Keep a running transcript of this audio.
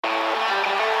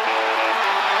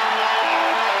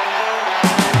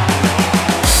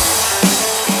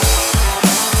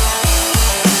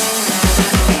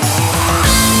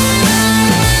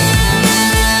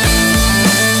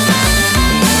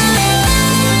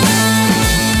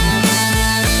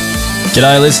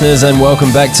G'day listeners and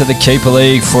welcome back to the Keeper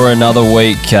League for another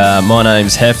week. My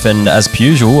name's Heff and as per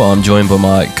usual I'm joined by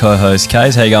my co-host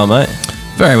Kaes. How you going, mate?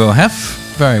 Very well, Heff.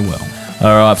 Very well.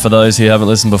 Alright, for those who haven't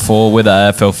listened before, we're the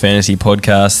AFL Fantasy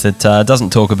podcast that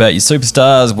doesn't talk about your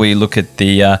superstars. We look at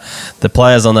the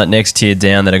players on that next tier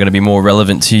down that are going to be more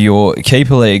relevant to your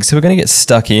Keeper League. So we're going to get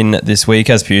stuck in this week.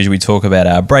 As per usual, we talk about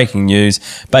our breaking news,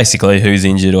 basically who's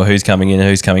injured or who's coming in and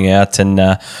who's coming out, and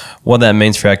what that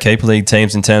means for our Keeper League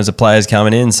teams in terms of players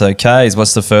coming in. So, Kaes,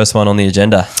 what's the first one on the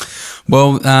agenda?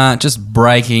 Well, just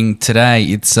breaking today,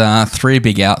 it's three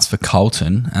big outs for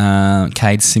Carlton.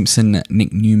 Cade Simpson,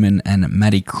 Nick Newman and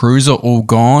Matty Cruiser all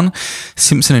gone.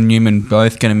 Simpson and Newman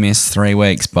both going to miss 3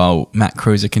 weeks, but Matt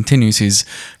Cruiser continues his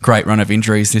great run of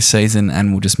injuries this season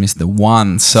and will just miss the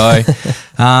one. So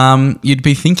you'd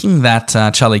be thinking that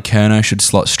Charlie Curnow should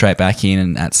slot straight back in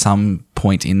and at some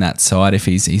point in that side if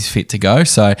he's fit to go.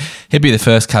 So he'd be the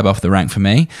first cab off the rank for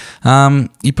me.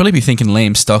 You'd probably be thinking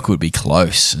Liam Stock would be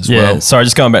close as well. Sorry,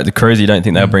 just going back to Cruise, you don't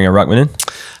think they'll bring a ruckman in?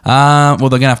 Well, they're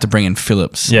going to have to bring in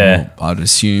Phillips, yeah, I'd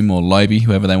assume, or Lobe,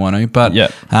 whoever they want to. But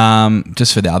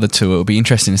just for the other two, it'll be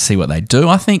interesting to see what they do.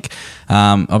 I think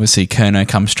obviously Curnow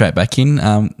comes straight back in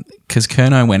because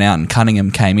Curnow went out and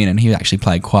Cunningham came in and he actually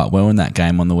played quite well in that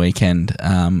game on the weekend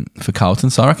for Carlton.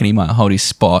 So I reckon he might hold his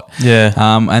spot. Yeah.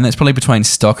 And it's probably between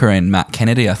Stocker and Matt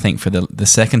Kennedy, I think, for the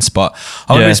second spot.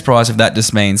 I wouldn't be surprised if that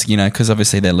just means, because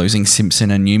obviously they're losing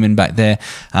Simpson and Newman back there.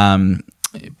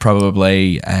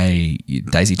 Probably a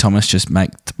Daisy Thomas just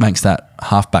makes that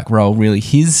halfback role really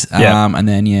his. And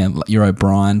then, your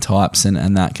O'Brien types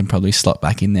and that can probably slot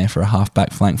back in there for a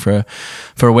halfback flank for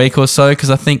a week or so because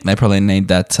I think they probably need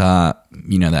that,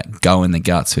 that go in the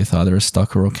guts with either a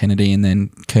Stocker or Kennedy and then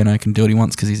Curnow can do what he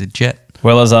wants because he's a jet.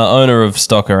 Well, as an owner of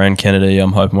Stocker and Kennedy,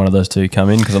 I'm hoping one of those two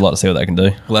come in because I'd like to see what they can do.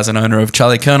 Well, as an owner of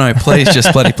Charlie Curnow, please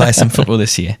just bloody play some football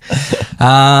this year.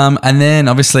 And then,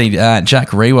 obviously, Jack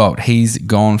Riewoldt, he's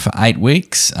gone for 8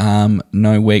 weeks.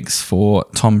 No weeks for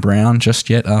Tom Brown just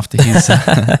yet after his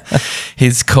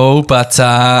his call. But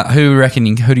who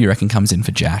do you reckon comes in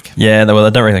for Jack? Yeah, well,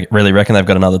 I don't really reckon they've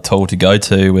got another tool to go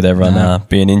to with everyone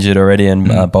being injured already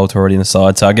and Bolton already in the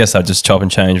side. So I guess I'll just chop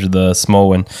and change with the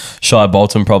small and Shy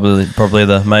Bolton probably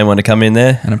the main one to come in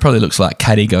there. And it probably looks like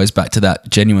Caddy goes back to that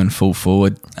genuine full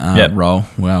forward role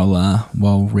while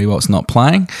Riewoldt's not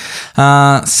playing.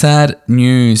 Sad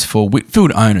news for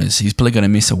Whitfield owners. He's probably going to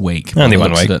miss a week. Only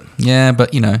 1 week. Yeah,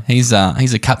 but he's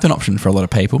a captain option for a lot of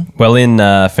people. Well, in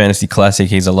Fantasy Classic,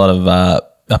 he's a lot of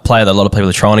a player that a lot of people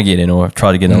are trying to get in or have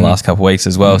tried to get in the last couple of weeks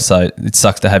as well. So it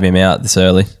sucks to have him out this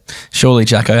early. Surely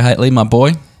Jack O'Hateley, my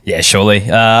boy. Yeah, surely.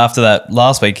 After that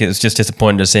last week, it was just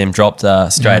disappointing to see him dropped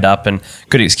straight up and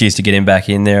good excuse to get him back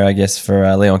in there, I guess,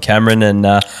 for Leon Cameron. And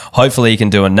hopefully he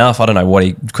can do enough. I don't know what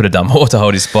he could have done more to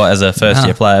hold his spot as a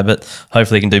first-year player, but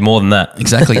hopefully he can do more than that.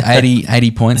 Exactly.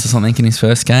 80 points or something in his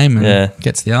first game and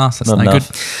gets the arse. That's no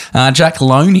good. Jack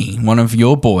Loney, one of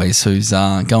your boys who's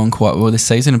going quite well this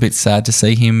season. A bit sad to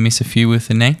see him miss a few with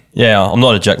the knee. Yeah, I'm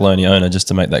not a Jack Loney owner, just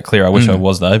to make that clear. I wish I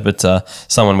was, though, but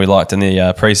someone we liked in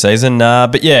the pre-season.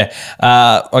 But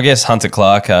I guess Hunter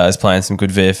Clark is playing some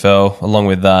good VFL, along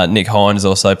with Nick Hine is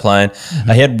also playing.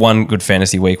 He had one good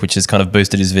fantasy week, which has kind of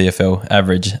boosted his VFL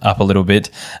average up a little bit.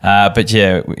 But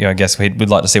I guess we'd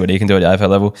like to see what he can do at the AFL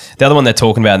level. The other one they're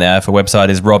talking about on the AFL website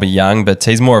is Robbie Young, but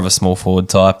he's more of a small forward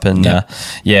type. And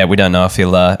we don't know if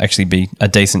he'll actually be a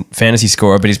decent fantasy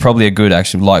scorer, but he's probably a good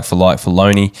actually like for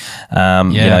Loney.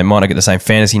 Might not get the same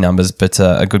fantasy numbers, but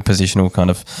a good positional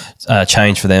kind of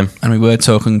change for them. And we were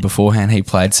talking beforehand, he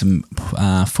played some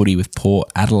footy with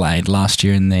Port Adelaide last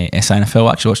year in the SANFL.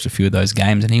 I actually watched a few of those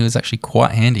games and he was actually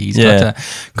quite handy. He's got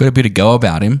a bit of go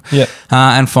about him. Yeah.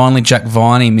 And finally, Jack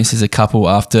Viney misses a couple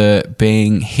after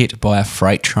being hit by a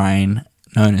freight train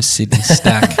known as Sydney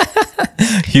Stack.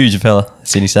 Huge fella,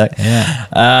 Sydney Stack. Yeah.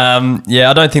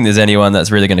 I don't think there's anyone that's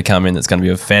really going to come in that's going to be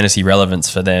of fantasy relevance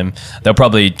for them. They'll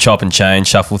probably chop and change,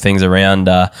 shuffle things around.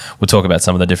 We'll talk about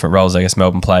some of the different roles I guess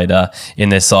Melbourne played in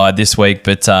their side this week.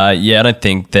 But I don't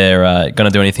think they're going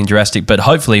to do anything drastic. But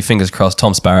hopefully, fingers crossed,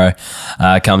 Tom Sparrow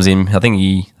comes in. I think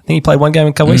he played one game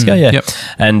a couple weeks ago, Yep.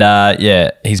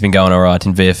 And he's been going all right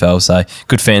in VFL. So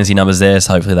good fantasy numbers there.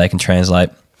 So hopefully they can translate.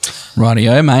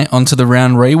 Rightio, mate. On to the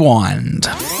round rewind.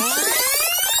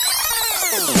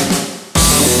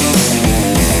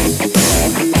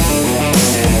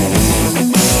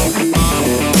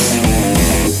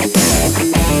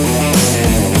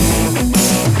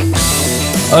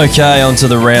 Okay, on to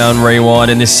the round rewind.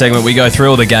 In this segment, we go through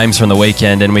all the games from the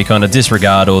weekend and we kind of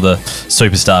disregard all the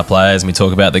superstar players and we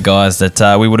talk about the guys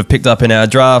that we would have picked up in our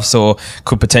drafts or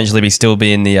could potentially still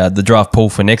be in the draft pool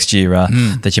for next year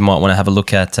that you might want to have a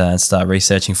look at and start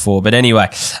researching for. But anyway,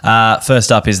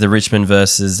 first up is the Richmond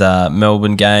versus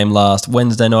Melbourne game last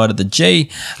Wednesday night at the G.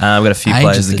 We've got a few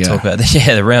players to talk about.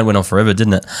 Yeah, the round went on forever,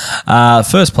 didn't it?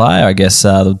 First player, I guess,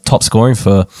 the top scoring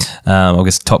for,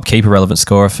 top keeper relevant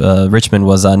scorer for Richmond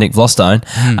was Nick Vlostone.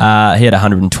 He had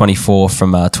 124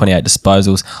 from 28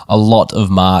 disposals. A lot of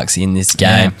marks in this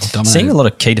game. Yeah, seeing a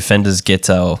lot of key defenders get,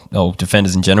 or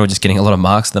defenders in general, just getting a lot of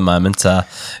marks at the moment.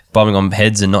 Bombing on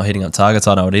heads and not hitting on targets.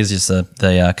 I know it is just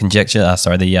the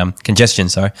congestion.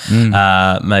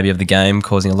 Maybe of the game,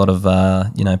 causing a lot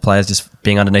of players just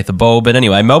being underneath the ball. But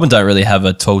anyway, Melbourne don't really have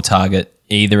a tall target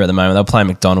either at the moment. They'll play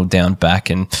McDonald down back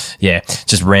and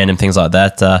just random things like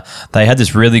that. They had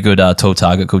this really good tall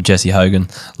target called Jesse Hogan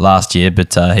last year,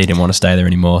 but he didn't want to stay there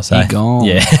anymore. So he gone.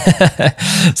 Yeah.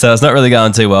 So it's not really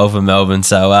going too well for Melbourne.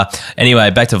 So anyway,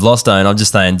 back to Vlostone. I'm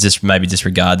just saying maybe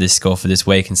disregard this score for this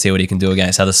week and see what he can do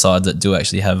against other sides that do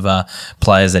actually have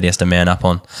players that he has to man up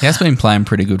on. He has been playing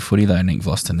pretty good footy though, Nick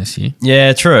Vlostone, this year.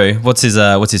 Yeah, true. What's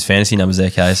his fantasy numbers there,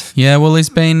 Kaes? Yeah, well, he's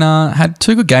been had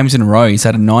 2 good games in a row. He's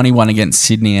had a 91 against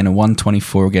Sydney and a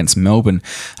 124 against Melbourne.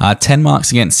 10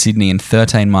 marks against Sydney and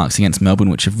 13 marks against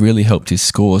Melbourne, which have really helped his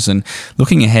scores. And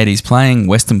looking ahead, he's playing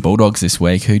Western Bulldogs this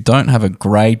week, who don't have a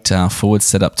great forward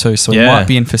setup too. So he might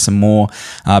be in for some more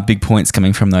big points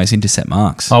coming from those intercept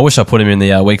marks. I wish I put him in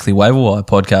the weekly waiver wire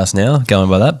podcast now, going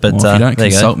by that. But if you don't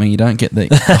consult me, you don't get the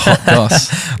hot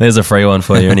goss. There's a free one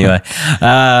for you anyway.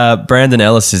 Brandon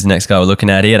Ellis is the next guy we're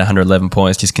looking at. He had 111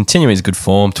 points, just continuing his good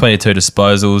form, 22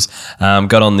 disposals,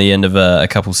 got on the end of a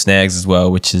couple snags as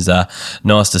well, which is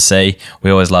nice to see.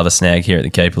 We always love a snag here at the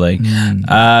Keeper League.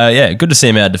 Good to see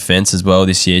him out defence as well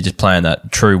this year, just playing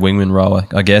that true wingman role,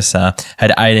 I guess.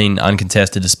 Had 18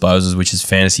 uncontested disposals, which is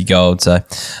fantasy gold. So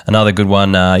another good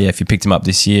one, if you picked him up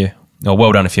this year. Oh,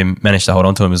 well done if you managed to hold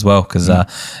on to him as well, because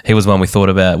he was one we thought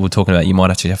about. We were talking about you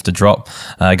might actually have to drop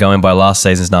going by last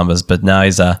season's numbers, but now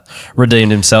he's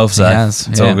redeemed himself, so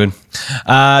it's all good.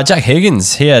 Jack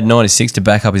Higgins, he had 96 to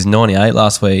back up his 98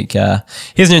 last week.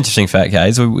 Here's an interesting fact,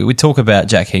 guys. We talk about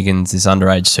Jack Higgins, this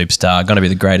underage superstar, going to be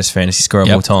the greatest fantasy scorer of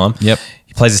all time. Yep.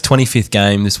 He plays his 25th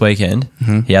game this weekend.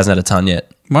 He hasn't had a ton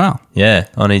yet. Wow. Yeah,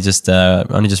 only just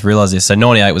realised this. So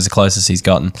 98 was the closest he's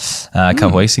gotten a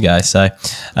couple weeks ago. So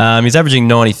he's averaging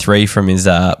 93 from his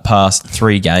past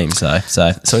 3 games, though.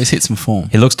 So he's hit some form.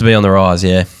 He looks to be on the rise,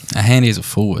 yeah. Handy as a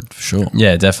forward, for sure.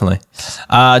 Yeah, definitely.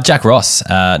 Jack Ross,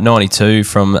 92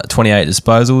 from 28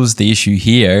 disposals. The issue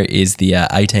here is the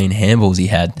 18 handballs he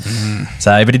had.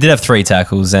 So, but he did have 3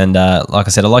 tackles, and like I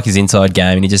said, I like his inside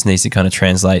game, and he just needs to kind of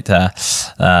translate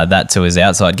that to his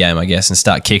outside game, I guess, and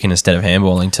start kicking instead of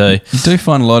handballing too. You do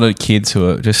find a lot of kids who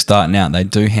are just starting out, they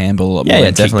do handball a lot more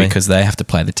than kick because they have to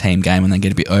play the team game and they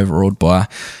get a bit overawed by,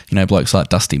 blokes like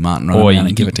Dusty Martin running around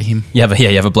and give it to him. You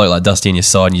have a bloke like Dusty on your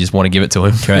side and you just want to give it to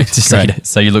him, correct?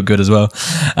 So you look good as well.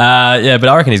 But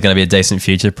I reckon he's going to be a decent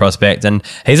future prospect, and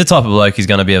he's the type of bloke who's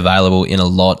going to be available in a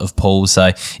lot of pools.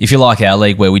 So if you like our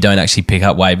league where we don't actually pick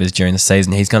up waivers during the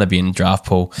season, he's going to be in the draft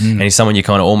pool, and he's someone you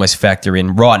kind of almost factor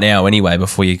in right now anyway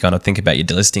before you kind of think about your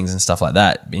delistings and stuff like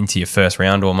that into your first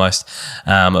round almost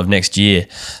of next year.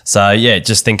 So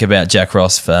just think about Jack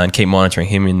Ross and keep monitoring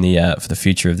him in the for the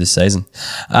future of this season.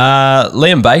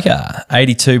 Liam Baker,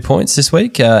 82 points this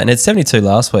week and had 72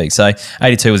 last week. So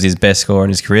 82 was his best score in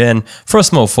his career, and for a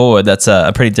small forward, that's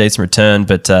a pretty decent return.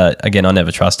 But again, I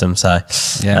never trust him. So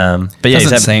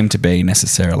doesn't seem to be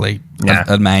necessarily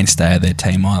a mainstay of their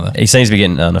team either. He seems to be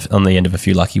getting on the end of a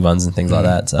few lucky ones and things like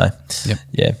that. So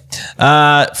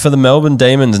for the Melbourne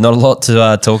Demons, not a lot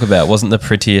to talk about. Wasn't the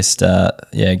prettiest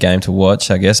game to watch,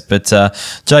 I guess. But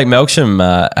Jake Melksham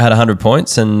had 100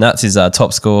 points, and that's his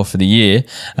top score for the year.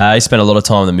 He spent a lot of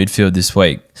time in the midfield this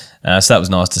week. So that was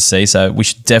nice to see. So we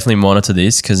should definitely monitor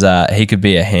this because he could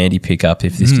be a handy pickup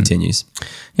if this continues.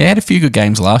 Yeah, he had a few good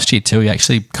games last year too. He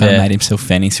actually kind of made himself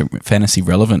fantasy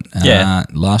relevant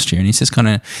last year, and he's just kind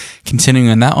of continuing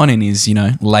on that one in his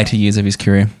later years of his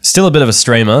career. Still a bit of a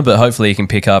streamer, but hopefully he can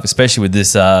pick up, especially with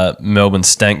this Melbourne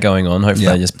stank going on. Hopefully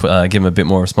they just give him a bit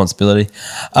more responsibility.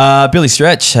 Billy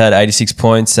Stretch had 86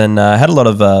 points and had a lot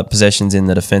of possessions in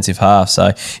the defensive half. So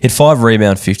he had 5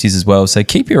 rebound 50s as well. So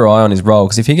keep your eye on his role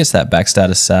because if he gets that back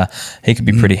status, he could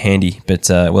be pretty handy. But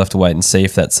we'll have to wait and see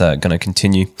if that's going to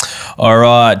continue. All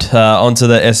right. On to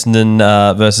the Essendon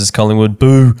versus Collingwood.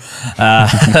 Boo!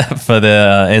 For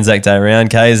the Anzac Day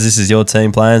round. Kaes, this is your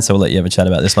team playing, so we'll let you have a chat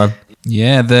about this one.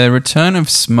 Yeah, the return of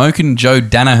Smokin' Joe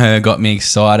Danaher got me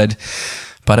excited.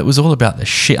 but it was all about the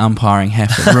shit umpiring.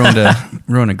 Heff. It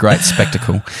ruined a great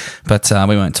spectacle. But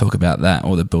we won't talk about that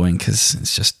or the booing because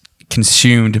it's just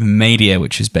consumed media,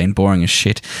 which has been boring as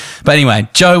shit. But anyway,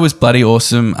 Joe was bloody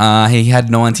awesome. He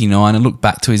had 99 and looked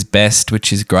back to his best,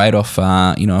 which is great off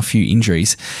a few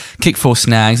injuries. Kicked 4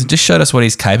 snags and just showed us what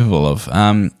he's capable of.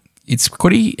 It's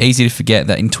pretty easy to forget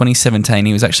that in 2017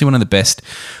 he was actually one of the best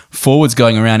forwards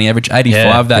going around. He averaged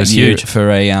 85 that year huge.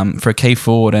 For a key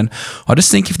forward, and I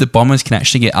just think if the Bombers can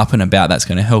actually get up and about, that's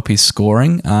going to help his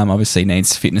scoring. Obviously, he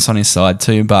needs fitness on his side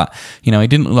too, but he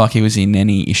didn't look like he was in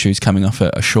any issues coming off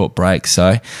a short break.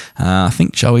 So I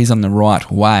think Joey's on the right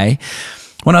way.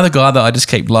 One other guy that I just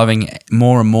keep loving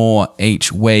more and more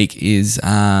each week is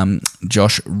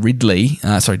Jordan Ridley,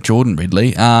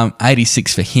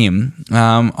 86 for him.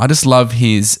 I just love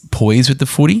his poise with the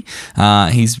footy.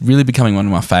 He's really becoming one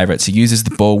of my favourites. He uses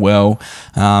the ball well.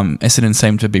 Essendon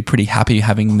seemed to be pretty happy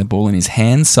having the ball in his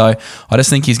hands. So I just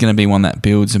think he's going to be one that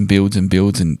builds and builds and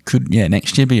builds and could,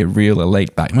 next year be a real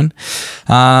elite backman.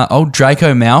 Old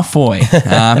Draco Malfoy,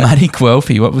 Matty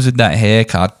Guelphy, what was with that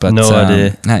haircut? But no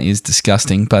idea. That is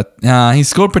disgusting. But he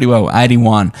scored pretty well,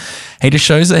 81. He just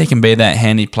shows that he can be that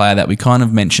handy player that we kind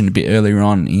of mentioned a bit earlier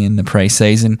on in the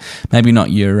pre-season. Maybe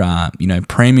not your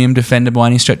premium defender by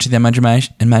any stretch of the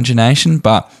imagination,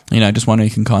 but just one who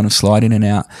can kind of slide in and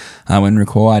out when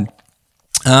required.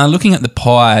 Looking at the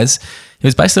Pies, it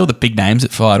was basically all the big names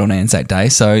that fired on Anzac Day,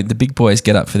 so the big boys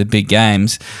get up for the big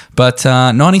games. But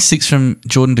 96 from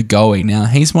Jordan De Goey. Now,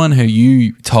 he's one who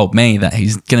you told me that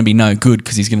he's going to be no good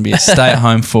because he's going to be a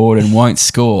stay-at-home forward and won't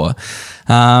score.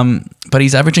 But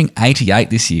he's averaging 88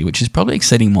 this year, which is probably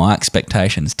exceeding my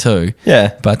expectations too.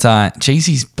 Yeah. But, geez,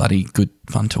 he's bloody good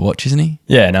fun to watch, isn't he?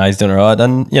 Yeah, no, he's doing all right.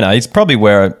 And, he's probably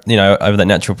where, over that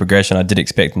natural progression I did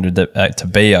expect him to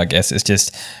be, I guess. It's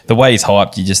just the way he's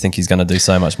hyped, you just think he's going to do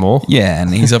so much more. Yeah,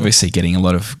 and he's obviously getting a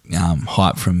lot of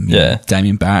hype from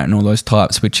Damien Barrett and all those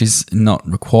types, which is not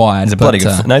required. He's a bloody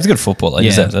good he's a good footballer.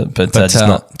 He's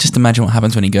just imagine what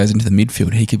happens when he goes into the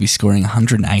midfield. He could be scoring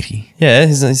 180. Yeah,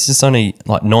 he's just only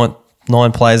like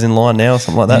 9 players in line now or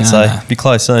something like that, so be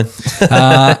close soon.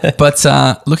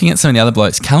 But looking at some of the other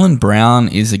blokes, Callan Brown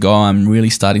is a guy I'm really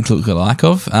starting to look alike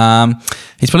of.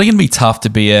 He's probably going to be tough to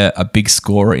be a big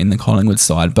scorer in the Collingwood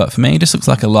side, but for me, he just looks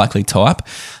like a likely type.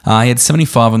 He had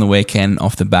 75 on the weekend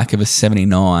off the back of a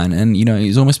 79, and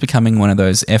he's almost becoming one of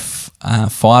those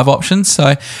F5 options.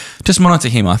 So just monitor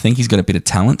him. I think he's got a bit of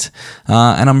talent,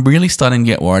 and I'm really starting to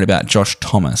get worried about Josh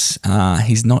Thomas.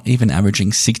 He's not even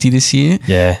averaging 60 this year.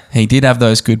 Yeah, he did have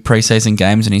those good preseason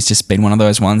games, and he's just been one of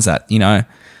those ones that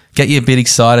get you a bit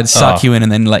excited, suck you in,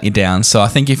 and then let you down. So I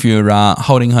think if you're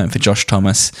holding home for Josh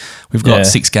Thomas, we've got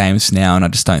 6 games now, and I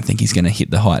just don't think he's going to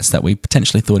hit the heights that we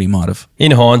potentially thought he might have.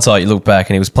 In hindsight, you look back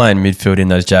and he was playing midfield in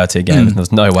those JLT games, and there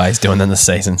was no way he's doing that in the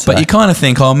season. So. But you kind of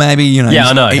think, maybe,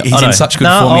 I know. He's in such good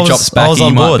form, he drops back,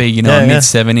 he might be, a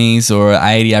mid-70s or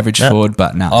 80 average forward,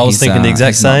 but no. I was thinking the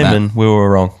exact same, and we were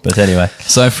wrong. But anyway.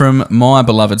 So from my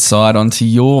beloved side onto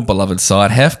your beloved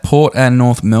side, Heff, Port and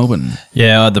North Melbourne.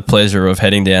 Yeah, I had the pleasure of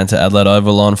heading down to Adelaide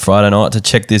Oval on Friday night to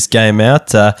check this game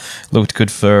out. Looked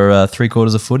good for 3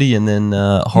 quarters of footy and then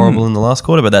horrible in the last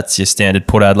quarter, but that's your standard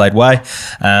Port Adelaide way.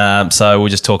 So we'll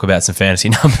just talk about some fantasy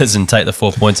numbers and take the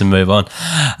 4 points and move on.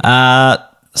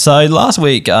 So last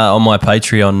week on my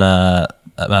Patreon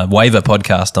waiver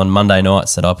podcast on Monday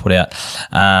nights that I put out,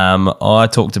 I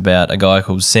talked about a guy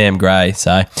called Sam Gray.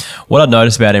 So what I've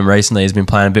noticed about him recently has been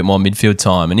playing a bit more midfield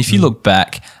time. And if you look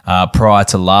back prior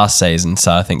to last season,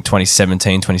 so I think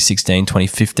 2017, 2016,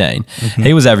 2015,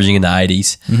 he was averaging in the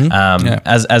 80s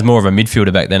as more of a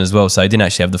midfielder back then as well. So he didn't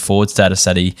actually have the forward status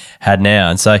that he had now.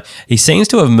 And so he seems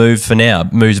to have moved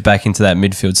back into that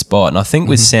midfield spot. And I think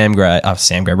with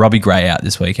Robbie Gray out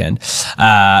this weekend,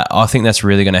 I think that's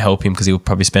really going to help him because he'll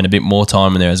probably spend a bit more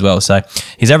time in there as well. So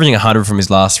he's averaging 100 from his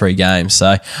last 3 games.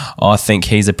 So I think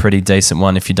he's a pretty decent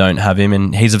one if you don't have him.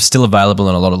 And he's still available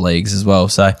in a lot of leagues as well.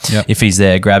 So if he's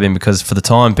there, grab him because for the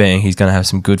time being, he's going to have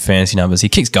some good fantasy numbers. He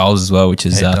kicks goals as well, which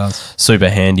is super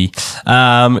handy.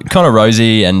 Connor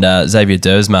Rosie and Xavier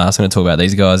Dersma, I was going to talk about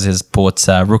these guys as Port's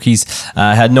rookies.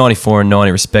 Had 94 and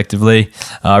 90 respectively.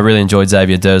 I really enjoyed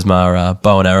Xavier Dersma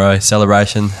bow and arrow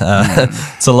celebration.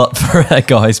 It's a lot for a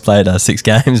guy who's played 6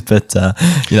 games, but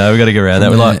we've got to get around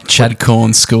that. We're like Chad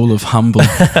Corn School of Humble.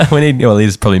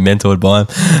 He's probably mentored by him,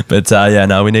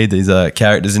 but we need these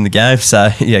characters in the game. So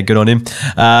yeah, good on him.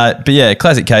 But yeah,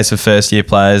 classic classic case for first year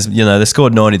players. You know, they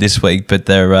scored 90 this week, but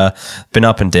they're been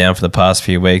up and down for the past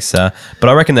few weeks. But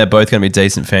I reckon they're both going to be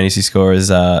decent fantasy scorers.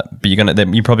 But you're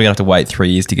probably going to have to wait 3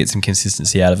 years to get some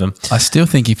consistency out of them. I still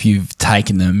think if you've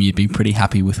taken them, you'd be pretty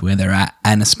happy with where they're at,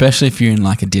 and especially if you're in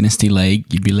like a dynasty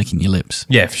league, you'd be licking your lips.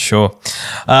 Yeah, for sure.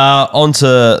 On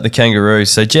to the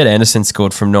Kangaroos. So Jed Anderson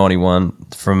scored from 91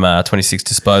 from 26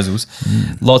 disposals.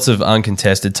 Lots of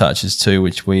uncontested touches too,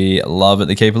 which we love at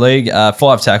the Keeper League.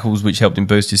 5 tackles, which helped him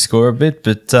boost his score a bit.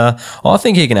 But I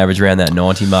think he can average around that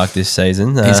 90 mark this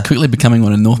season. He's quickly becoming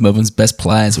one of North Melbourne's best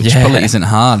players, which probably isn't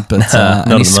hard, but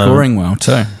and he's scoring well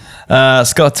too.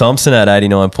 Scott Thompson had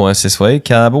 89 points this week.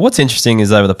 But what's interesting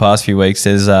is over the past few weeks,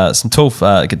 there's some tall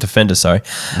defenders, that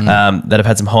have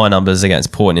had some high numbers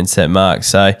against Port and intercept marks.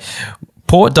 So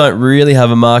Port don't really have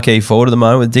a marquee forward at the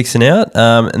moment with Dixon out,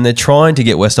 and they're trying to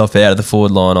get Westhoff out of the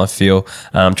forward line, I feel,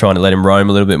 trying to let him roam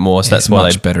a little bit more. So that's why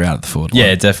much better out of the forward line.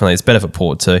 Yeah, definitely. It's better for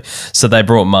Port too. So they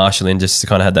brought Marshall in just to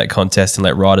kind of have that contest and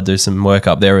let Ryder do some work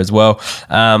up there as well.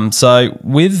 So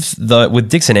with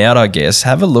Dixon out, I guess,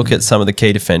 have a look at some of the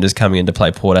key defenders coming in to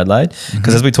play Port Adelaide,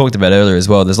 because as we talked about earlier as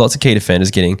well, there's lots of key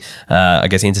defenders getting,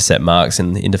 intercept marks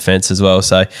in defence as well.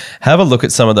 So have a look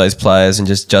at some of those players and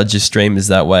just judge your streamers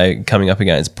that way coming up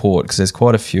against Port, because there's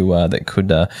quite a few that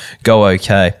could go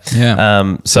okay.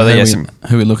 Yeah. So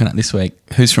who are we looking at this week?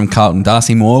 Who's from Carlton?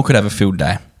 Darcy Moore could have a field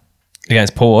day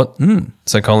against Port.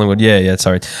 So Collingwood,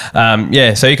 sorry.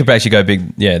 So you could actually go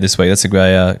big, this week. That's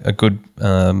a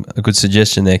good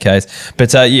suggestion there, Kaes.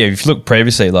 But if you look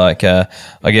previously,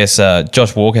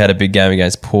 Josh Walker had a big game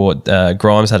against Port.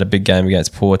 Grimes had a big game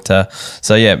against Port. There's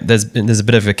a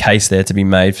bit of a case there to be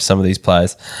made for some of these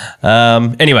players.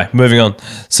 Anyway, moving on.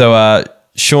 So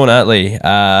Sean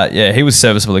Atley, he was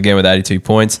serviceable again with 82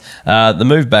 points. The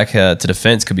move back to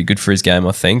defence could be good for his game,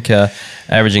 I think.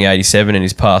 Averaging 87 in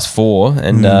his past 4.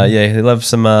 And he'll have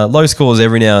some low scores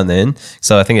every now and then.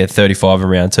 So I think he had 35 in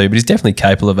round 2, but he's definitely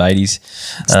capable of 80s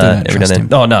every now and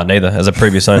then. Oh, no, neither. As a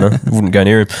previous owner, wouldn't go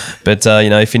near him. But,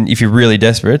 if you're really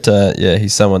desperate,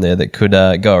 he's someone there that could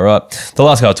go all right. The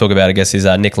last guy I'll talk about, I guess, is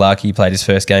Nick Larkey. He played his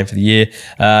first game for the year.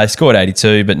 He scored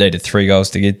 82, but needed 3 goals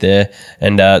to get there.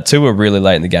 And 2 were really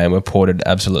late in the game where Port had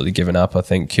absolutely given up. I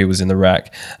think Q was in the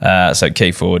rack. So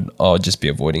key forward, I'll just be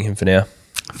avoiding him for now.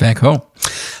 Fair call.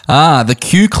 The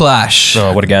Q Clash.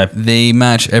 Oh, what a game. The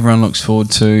match everyone looks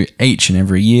forward to each and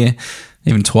every year,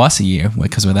 even twice a year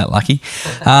because we're that lucky.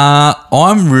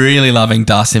 I'm really loving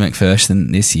Darcy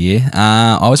McPherson this year.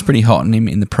 I was pretty hot on him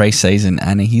in the preseason,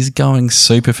 and he's going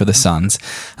super for the Suns.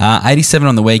 87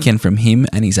 on the weekend from him,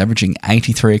 and he's averaging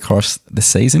 83 across the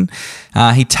season.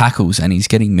 He tackles, and he's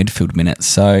getting midfield minutes.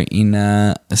 So in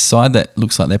a side that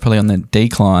looks like they're probably on the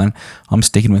decline, I'm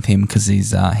sticking with him because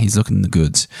he's looking the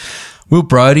goods. Will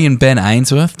Brodie and Ben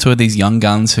Ainsworth, 2 of these young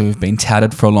guns who have been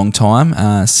touted for a long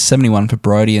time, 71 for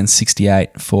Brodie and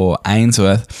 68 for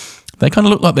Ainsworth. They kind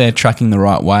of look like they're tracking the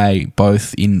right way,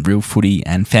 both in real footy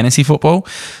and fantasy football.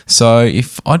 So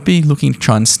if I'd be looking to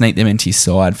try and sneak them into your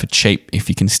side for cheap, if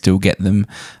you can still get them,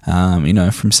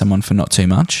 from someone for not too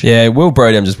much. Yeah, Will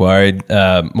Brodie, I'm just worried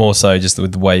more so just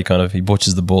with the way he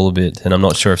butchers the ball a bit, and I'm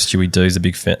not sure if Stewie Doo's a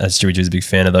big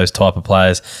fan of those type of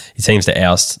players. He seems to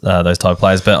oust those type of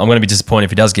players, but I'm going to be disappointed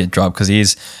if he does get dropped because he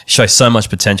shows so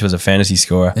much potential as a fantasy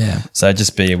scorer. Yeah. So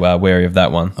just be wary of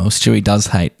that one. Oh, Stewie does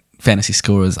hate fantasy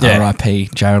scorers,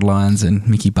 RIP Jared Lyons and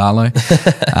Mickey Barlow.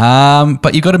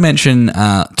 But you got to mention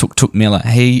Tuk Miller.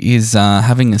 He is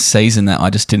having a season that I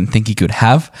just didn't think he could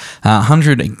have.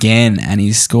 100 again, and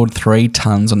he's scored 3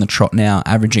 tons on the trot now,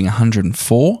 averaging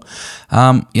 104.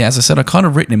 As I said, I kind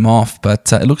of written him off,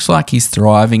 but it looks like he's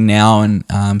thriving now, and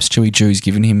Stewie Jew's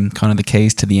given him kind of the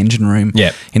keys to the engine room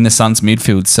in the Suns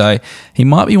midfield. So he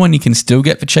might be one you can still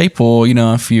get for cheap, or,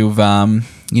 if you've...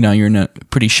 you're in a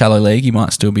pretty shallow league, you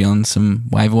might still be on some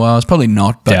waiver wires. Probably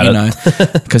not, but,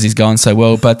 because he's going so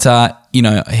well. But,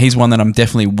 he's one that I'm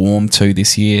definitely warm to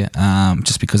this year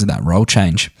just because of that role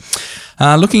change.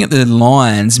 Looking at the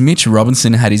Lions, Mitch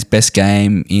Robinson had his best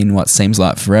game in what seems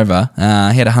like forever. He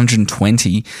had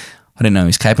 120. I don't know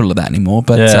he's capable of that anymore,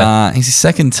 but he's his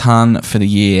second ton for the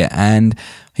year, and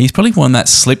he's probably one that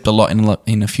slipped a lot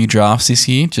in a few drafts this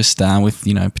year, just with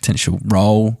potential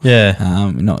role.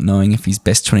 Not knowing if he's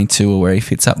best 22 or where he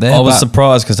fits up there. I was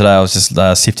surprised because today I was just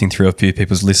sifting through a few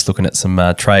people's lists, looking at some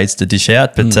trades to dish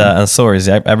out, but I saw his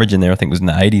average in there. I think was in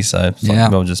the 80s, so I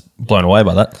was just blown away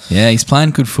by that. Yeah, he's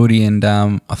playing good footy, and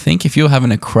I think if you're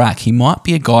having a crack, he might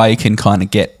be a guy you can kind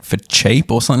of get for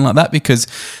cheap or something like that, because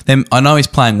then I know he's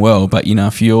playing well, but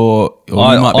if you're, you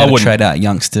might be able to trade out a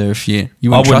youngster if you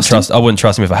wouldn't trust him. I wouldn't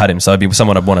trust him if I had him, so it'd be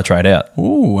someone I'd want to trade out.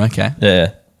 Ooh, okay.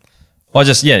 Yeah.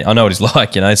 I know what he's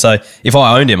like, you know. So if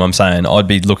I owned him, I'm saying I'd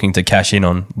be looking to cash in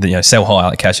on sell high,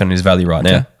 like cash on his value right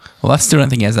now. Well, I still don't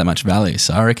think he has that much value.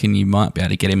 So I reckon you might be able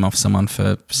to get him off someone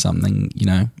for something,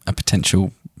 a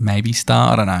potential maybe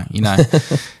star. I don't know.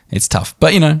 It's tough.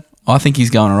 But, I think he's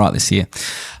going all right this year.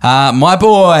 My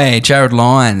boy, Jared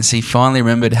Lyons, he finally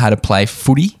remembered how to play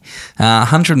footy.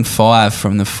 105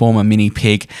 from the former mini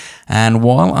pig. And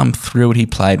while I'm thrilled he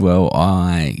played well,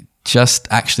 I just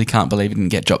actually can't believe he didn't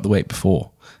get dropped the week before.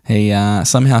 He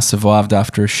somehow survived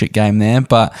after a shit game there,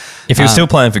 but if he was still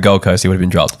playing for Gold Coast, he would have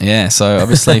been dropped. Yeah, so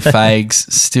obviously Fags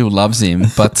still loves him,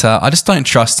 but I just don't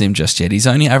trust him just yet. He's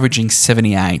only averaging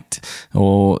 78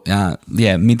 or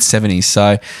mid-70s,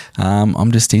 so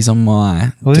he's on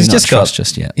my trust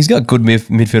just yet. He's got good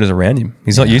midfielders around him.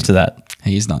 He's not used to that.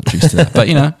 He is not used to that, but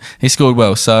he scored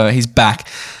well, so he's back.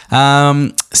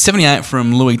 78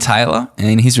 from Louis Taylor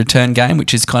in his return game,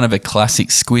 which is kind of a classic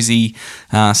squizzy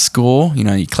score,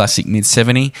 your classic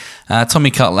mid-70. Tommy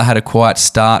Cutler had a quiet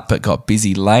start but got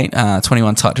busy late,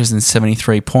 21 touches and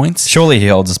 73 points. Surely he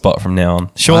holds a spot from now on.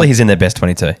 Surely he's in their best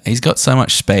 22. He's got so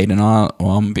much speed, and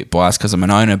I'm a bit biased because I'm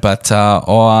an owner, but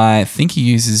I think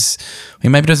he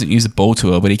maybe doesn't use the ball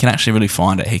too well, but he can actually really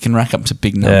find it. He can rack up to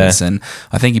big numbers, and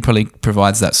I think he probably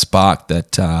provides that spark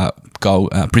that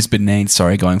Brisbane needs,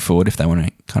 going forward if they want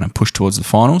to kind of push towards the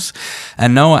finals.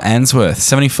 And Noah Answorth,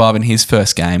 75 in his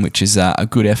first game, which is a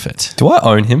good effort. Do I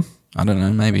own him? I don't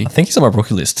know, maybe. I think he's on my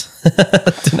rookie list.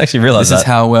 Didn't actually realise that. This is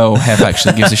how well Heff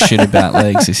actually gives a shit about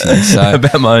leagues this year. So,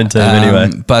 about my own team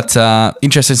anyway. But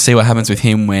interested to see what happens with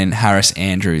him when Harris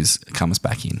Andrews comes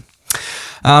back in.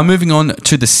 Moving on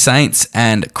to the Saints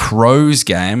and Crows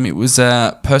game. It was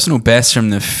a personal best from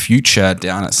the future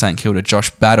down at St Kilda, Josh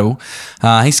Battle.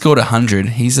 He scored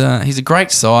 100. He's a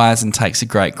great size and takes a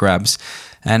great grabs.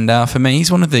 And for me,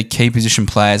 he's one of the key position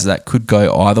players that could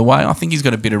go either way. I think he's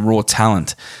got a bit of raw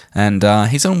talent, and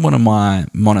he's on one of my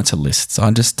monitor lists.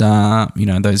 I just,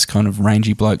 those kind of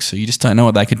rangy blokes, so you just don't know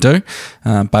what they could do.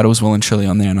 Battle's well and truly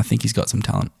on there, and I think he's got some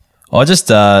talent. I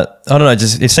don't know,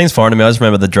 it seems foreign to me. I just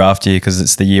remember the draft year because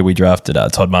it's the year we drafted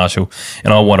Todd Marshall,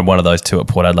 and I wanted one of those two at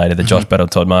Port Adelaide, the Josh Battle,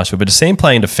 Todd Marshall. But to see him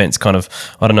playing defence kind of,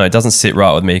 I don't know, it doesn't sit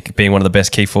right with me, being one of the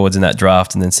best key forwards in that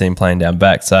draft and then see him playing down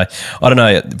back. So I don't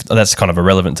know, that's kind of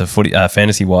irrelevant to footy,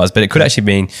 fantasy-wise, but it could actually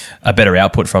be a better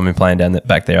output from him playing down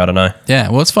back there. I don't know. Yeah,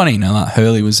 well, it's funny, like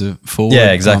Hurley was a forward.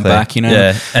 Yeah, exactly. Back,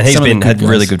 Yeah, and he's had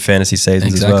really good fantasy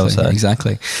seasons as well. So.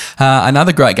 Exactly.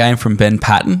 Another great game from Ben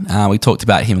Patton. We talked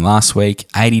about him last week.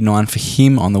 89 for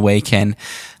him on the weekend,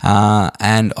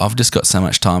 and I've just got so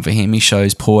much time for him. He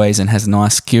shows poise and has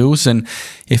nice skills, and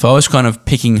if I was kind of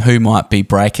picking who might be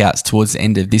breakouts towards the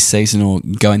end of this season or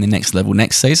going the next level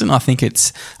next season, I think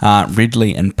it's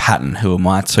Ridley and Patton who are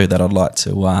my two that I'd like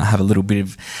to have a little bit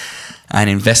of an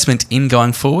investment in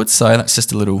going forward. So that's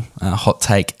just a little hot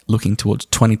take looking towards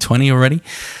 2020 already.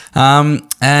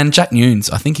 And Jack Nunes,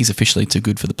 I think he's officially too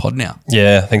good for the pod now.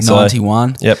 Yeah, I think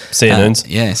 91. So. Yep, see you, Nunes.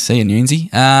 Yeah, see you, Nunesy.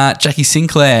 Jackie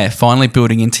Sinclair finally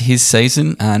building into his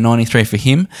season, 93 for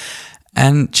him.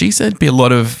 And geez, there'd be a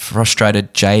lot of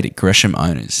frustrated Jade Gresham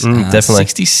owners. Definitely.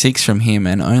 66 from him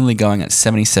and only going at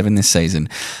 77 this season.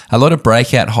 A lot of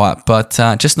breakout hype, but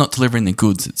just not delivering the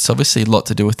goods. It's obviously a lot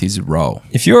to do with his role.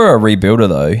 If you're a rebuilder,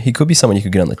 though, he could be someone you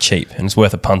could get on the cheap, and it's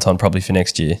worth a punt on probably for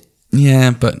next year.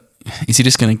 Yeah, but is he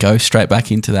just going to go straight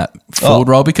back into that forward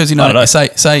role? Because,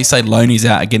 say Loney's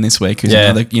out again this week.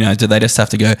 Another, do they just have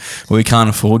to go, well, we can't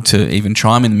afford to even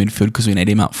try him in the midfield because we need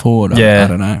him up forward? I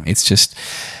don't know. It's just...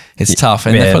 It's tough,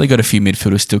 and they've probably got a few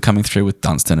midfielders still coming through with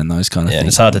Dunstan and those kind of things. And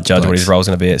it's hard to judge what his role's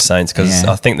going to be at Saints because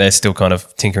I think they're still kind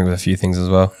of tinkering with a few things as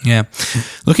well. Yeah.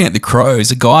 Looking at the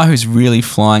Crows, a guy who's really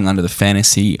flying under the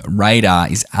fantasy radar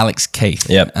is Alex Keith.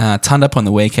 Yep. Turned up on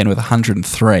the weekend with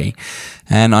 103.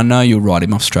 And I know you'll write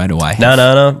him off straight away. No.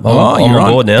 I'm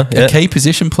on board now. A key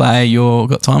position player you've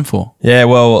got time for. Yeah,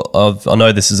 well, I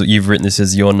know you've written this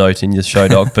as your note in your show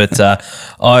doc, but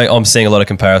I'm seeing a lot of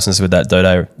comparisons with that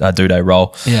Duday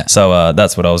role. Yeah. So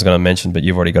that's what I was going to mention, but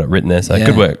you've already got it written there, so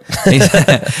good work.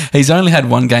 He's only had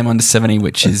one game under 70,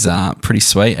 which is pretty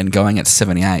sweet, and going at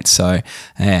 78. So,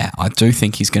 yeah, I do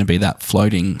think he's going to be that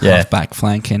floating half-back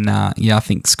flank, and I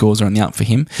think scores are on the up for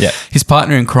him. Yeah. His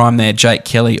partner in crime there, Jake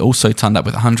Kelly, also turned up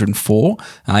with 104.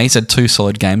 He's had 2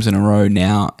 solid games in a row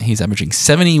now. He's averaging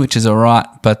 70, which is all right,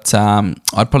 but I'd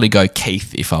probably go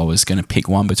Keith if I was going to pick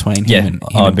one between him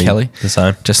and Kelly. The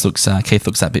same. Just Keith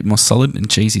looks that bit more solid, and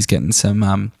geez, he's getting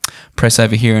some press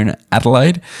over here in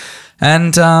Adelaide.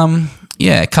 And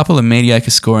a couple of mediocre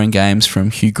scoring games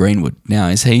from Hugh Greenwood. Now,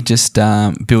 is he just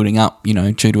building up,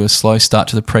 due to a slow start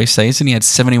to the preseason? He had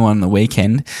 71 on the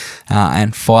weekend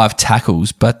and 5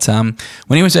 tackles, but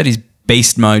when he was at his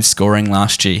beast mode scoring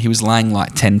last year. He was laying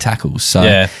like 10 tackles. So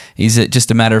Yeah. is it just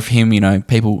a matter of him,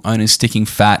 owners sticking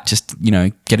fat, just,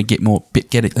 get a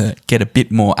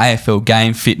bit more AFL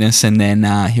game fitness, and then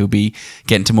he'll be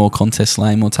getting to more contests,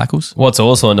 laying more tackles? What's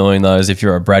also annoying though is if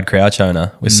you're a Brad Crouch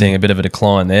owner, we're seeing a bit of a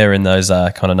decline there in those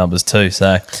kind of numbers too.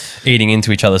 So eating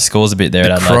into each other's scores a bit there.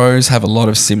 The Crows have a lot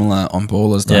of similar on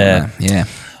ballers, don't they? Yeah.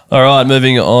 All right,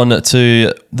 moving on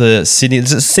to the Sydney.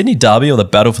 Is it Sydney Derby or the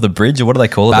Battle for the Bridge, or what do they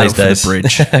call it these days? Battle for the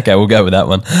Bridge. Okay, we'll go with that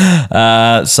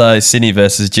one. So Sydney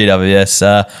versus GWS.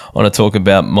 I want to talk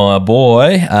about my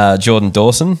boy, Jordan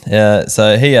Dawson.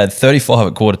 So he had 35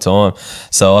 at quarter time.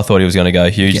 So I thought he was going to go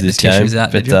huge Get this the game. tissues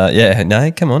out, But did you? no,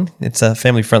 come on. It's a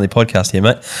family-friendly podcast here,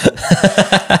 mate.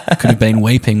 Could have been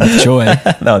weeping with joy.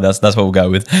 No, that's what we'll go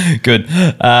with. Good.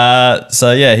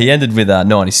 So yeah, he ended with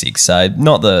 96. So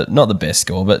not the best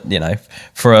score, but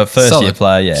for a first-year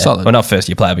player, Solid. Well, not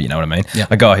first-year player, but you know what I mean. Yeah.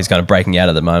 A guy who's kind of breaking out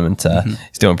at the moment.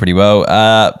 He's doing pretty well.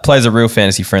 Plays a real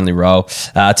fantasy-friendly role.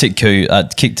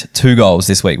 Kicked 2 goals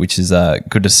this week, which is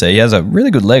good to see. He has a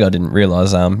really good leg. I didn't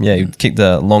realise. He kicked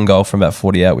a long goal from about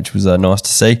 40 out, which was nice to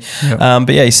see. Yep.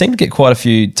 But yeah, he seemed to get quite a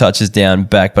few touches down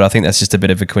back, but I think that's just a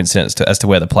bit of a coincidence as to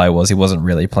where the play was. He wasn't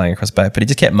really playing across back, but he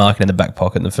just kept marking in the back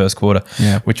pocket in the first quarter,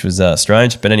 which was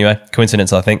strange. But anyway,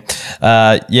 coincidence, I think.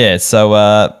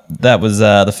 So that was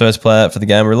the first player for the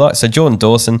game we liked. So Jordan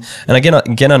Dawson, and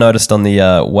again I noticed on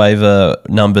the waiver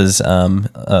numbers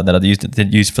that I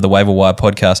used for the Waiver Wire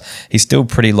podcast, he's still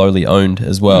pretty lowly owned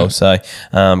as well. So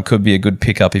could be a good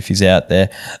pickup if he's out there.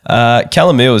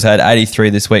 Callum Mills had 83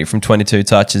 this week from 22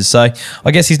 touches. So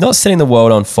I guess he's not setting the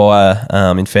world on fire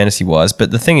in fantasy wise,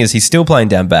 but the thing is he's still playing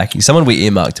down back. He's someone we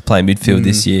earmarked to play midfield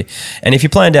this year. And if you're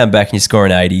playing down back and you're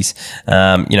scoring 80s,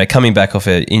 coming back off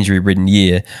an injury-ridden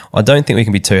year, I don't think we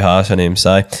can be too harsh on him.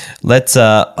 So let's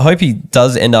hope he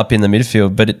does end up in the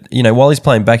midfield. But while he's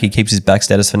playing back, he keeps his back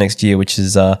status for next year, which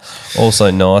is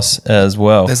also nice as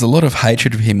well. There's a lot of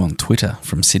hatred of him on Twitter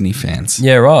from Sydney fans.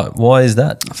 Yeah, right. Why is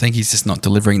that? I think he's just not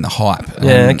delivering the hype.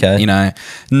 Yeah, okay.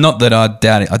 Not that I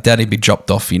doubt he'd be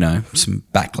dropped off, some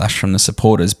backlash from the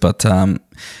supporters, but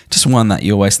just one that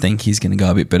you always think he's going to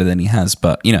go a bit better than he has.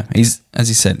 But, he's, as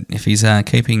you said, if he's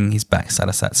keeping his back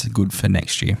status, that's good for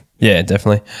next year. Yeah,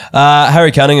 definitely.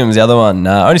 Harry Cunningham's the other one.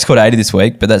 Only scored 80 this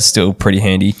week, but that's still pretty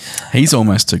handy. He's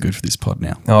almost too good for this pod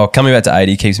now. Oh, coming back to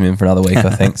 80 keeps him in for another week, I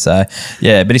think. So,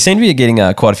 yeah, but he seemed to be getting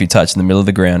quite a few touches in the middle of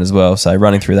the ground as well, so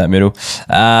running through that middle.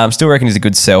 Still reckon he's a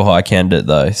good sell-high candidate,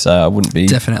 though, so I wouldn't be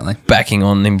definitely backing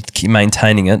on him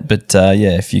maintaining it. But,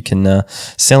 if you can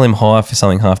sell him high for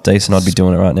something half decent, I'd be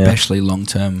doing it right now. Especially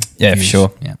long-term. Yeah, for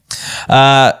sure.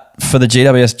 Yeah. For the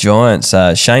GWS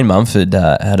Giants, Shane Mumford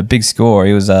had a big score.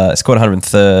 He was scored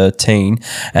 113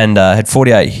 and had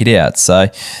 48 hitouts. So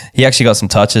he actually got some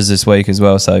touches this week as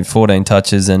well. So 14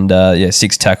 touches and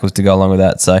 6 tackles to go along with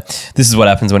that. So this is what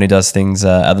happens when he does things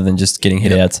other than just getting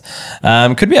hitouts.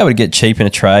 Could be able to get cheap in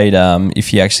a trade if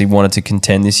he actually wanted to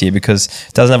contend this year, because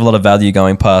it doesn't have a lot of value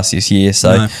going past this year.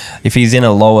 So if he's in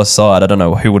a lower side, I don't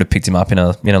know who would have picked him up in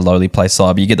a lowly placed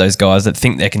side, but you get those guys that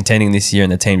think they're contending this year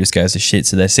and the team just goes to shit.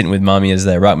 So they're sitting with Mummy as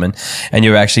their ruckman, and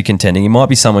you're actually contending. He might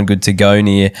be someone good to go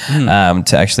near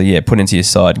to actually put into your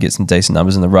side and get some decent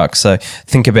numbers in the ruck. So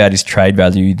think about his trade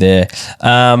value there.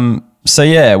 So,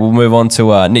 we'll move on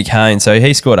to Nick Haynes. So,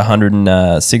 he scored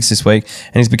 106 this week,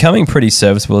 and he's becoming pretty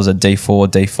serviceable as a D4,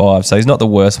 D5. So, he's not the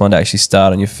worst one to actually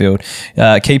start on your field.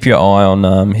 Keep your eye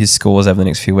on his scores over the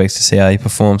next few weeks to see how he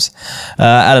performs.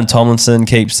 Adam Tomlinson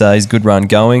keeps his good run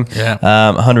going.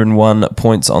 101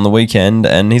 points on the weekend,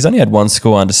 and he's only had one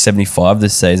score under 75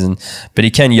 this season, but he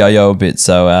can yo-yo a bit.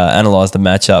 So, analyse the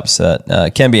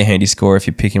matchups. Can be a handy score if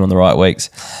you pick him on the right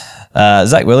weeks.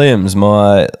 Zach Williams,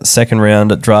 my second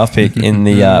round draft pick in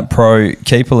the Pro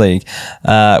Keeper League,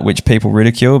 which people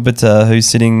ridicule, but who's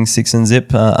sitting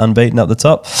 6-0 unbeaten up the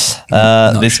top.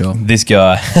 This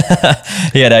guy,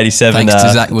 he had 87. Thanks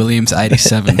to Zach Williams,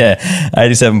 87.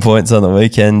 87 points on the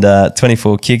weekend,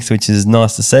 24 kicks, which is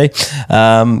nice to see.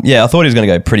 I thought he was going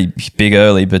to go pretty big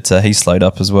early, but he slowed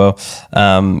up as well.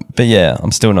 I'm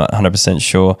still not 100%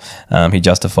 sure he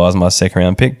justifies my second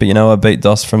round pick. But I beat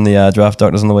Doss from the Draft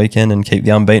Doctors on the weekend and keep the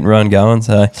unbeaten run going.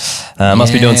 So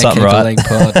must be doing something right.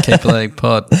 Keep a league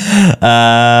pod.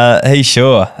 He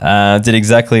sure did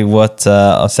exactly what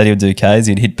I said he would do, Kaes.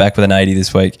 He'd hit back with with an 80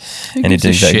 this week. And he gives did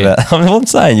a exactly shit? that. I'm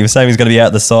saying, you were saying he was going to be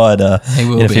out the side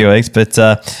in a few weeks. But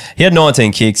he had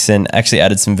 19 kicks and actually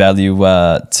added some value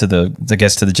to the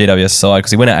GWS side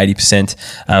because he went at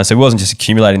 80%. So he wasn't just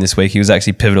accumulating this week. He was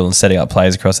actually pivotal in setting up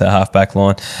plays across that half-back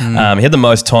line. He had the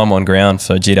most time on ground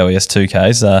for GWS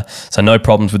 2Ks. So no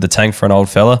problems with the tank for an old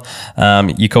fella.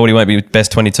 You called he won't be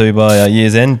best 22 by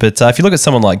year's end. But if you look at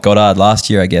someone like Goddard last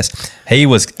year, I guess, he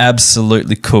was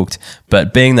absolutely cooked.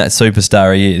 But being that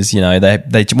superstar he is,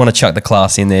 they want to chuck the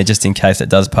class in there just in case it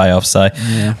does pay off. So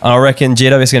I reckon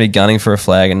GWS is going to be gunning for a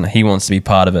flag and he wants to be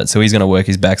part of it. So he's going to work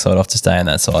his backside off to stay on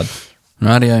that side.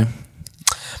 Rightio.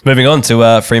 Moving on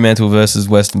to Fremantle versus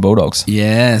Western Bulldogs.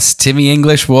 Yes, Timmy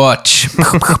English watch.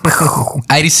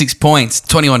 86 points,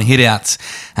 21 hitouts,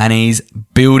 and he's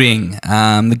building.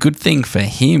 The good thing for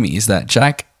him is that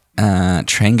Jack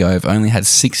Trengove only had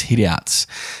 6 hitouts.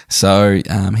 So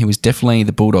he was definitely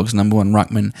the Bulldogs' number one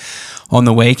ruckman on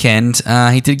the weekend.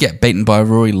 He did get beaten by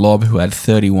Rory Lobb, who had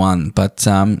 31. But,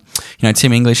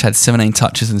 Tim English had 17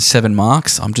 touches and 7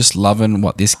 marks. I'm just loving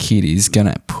what this kid is going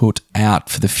to put out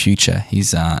for the future.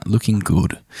 He's looking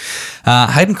good.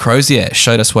 Hayden Crozier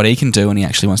showed us what he can do when he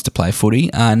actually wants to play footy.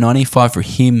 95 for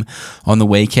him on the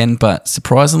weekend, but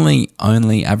surprisingly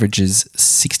only averages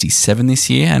 67 this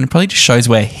year, and it probably just shows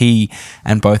where he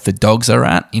and both the Dogs are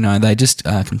at. They just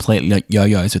completely like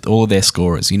yo-yos with all of their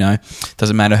scorers.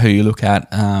 Doesn't matter who you look at.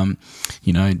 Hunter,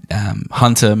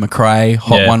 McRae,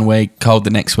 hot one week, cold the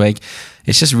next week.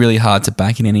 It's just really hard to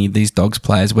back in any of these Dogs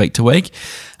players week to week.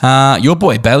 Your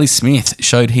boy, Bailey Smith,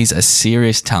 showed he's a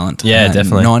serious talent. Yeah,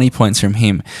 definitely. 90 points from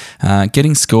him.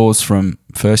 Getting scores from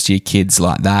first-year kids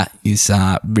like that is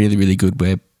really, really good.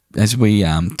 Where, as we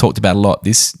talked about a lot,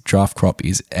 this draft crop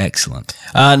is excellent.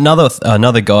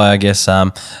 Another guy, I guess,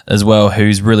 as well,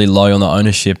 who's really low on the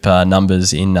ownership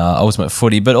numbers in Ultimate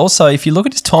Footy. But also, if you look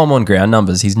at his time on ground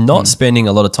numbers, he's not spending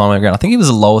a lot of time on ground. I think he was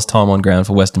the lowest time on ground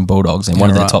for Western Bulldogs and one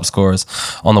of their top scorers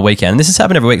on the weekend. And this has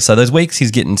happened every week. So those weeks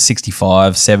he's getting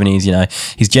 65,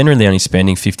 70s, he's generally only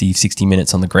spending 50, 60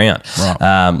 minutes on the ground.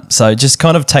 Right. So just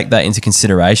kind of take that into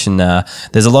consideration.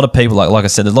 There's a lot of people, like I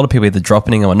said, there's a lot of people either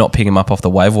dropping him or not picking him up off the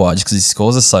waiver just because his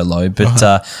scores are so low. But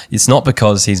it's not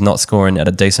because he's not scoring at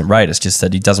a decent rate. It's just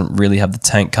that he doesn't really have the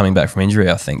tank coming back from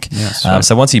injury, I think. Yeah,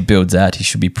 so once he builds that, he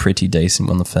should be pretty decent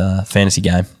on the fantasy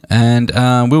game. And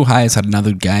Will Hayes had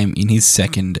another game in his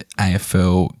second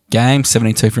AFL game,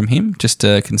 72 from him, just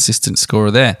a consistent scorer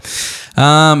there.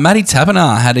 Matty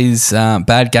Taberner had his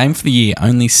bad game for the year,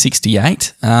 only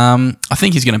 68. I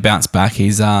think he's going to bounce back.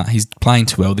 He's playing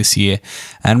too well this year.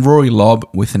 And Rory Lobb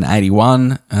with an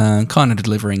 81, kind of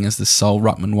delivering as the sole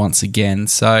ruckman once again.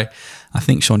 So I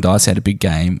think Sean Dyce had a big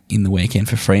game in the weekend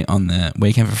for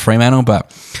Fremantle,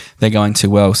 but they're going too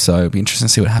well. So it'll be interesting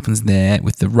to see what happens there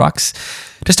with the rucks.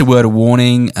 Just a word of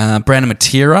warning, Brandon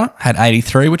Matera had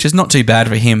 83, which is not too bad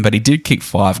for him, but he did kick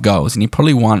 5 goals, and you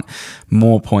probably want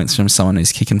more points from someone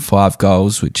who's kicking 5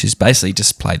 goals, which is basically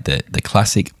just played the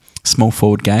classic small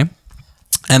forward game.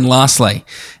 And lastly,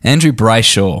 Andrew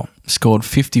Brayshaw scored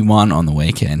 51 on the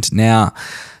weekend. Now,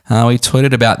 we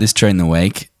tweeted about this during the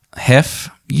week. Heff,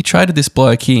 you traded this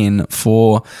bloke in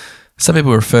for, some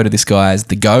people refer to this guy as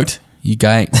the GOAT. You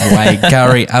gave away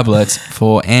Gary Ablett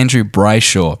for Andrew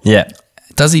Brayshaw. Yeah.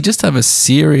 Does he just have a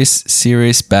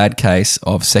serious bad case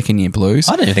of second-year blues?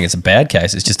 I don't even think it's a bad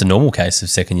case. It's just a normal case of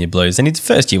second-year blues. And his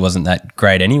first year wasn't that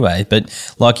great anyway.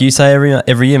 But like you say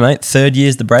every year, mate, third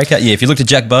year's the breakout year. If you looked at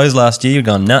Jack Bowes last year, you'd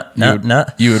gone, nah.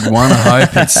 You would want to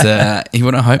hope you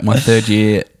want to hope my third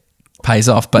year pays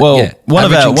off. But one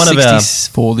of our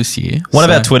 64 this year. One of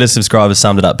our Twitter subscribers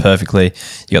summed it up perfectly.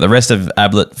 You got the rest of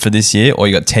Ablett for this year, or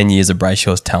you got 10 years of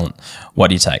Brayshaw's talent. What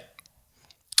do you take?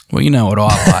 Well, you know what I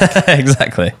like.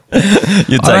 Exactly. I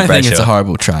don't think it's a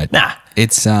horrible trade. Nah.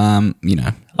 It's I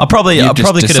probably could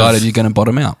have decided you're going to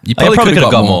bottom out. You probably could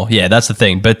have got more. Yeah, that's the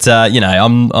thing. But I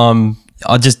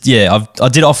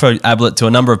did offer Ablett to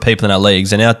a number of people in our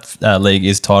leagues, and our league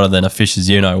is tighter than a fish's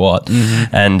you know what.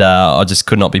 Mm-hmm. And I just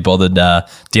could not be bothered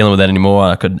dealing with that anymore.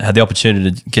 I had the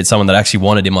opportunity to get someone that actually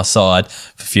wanted in my side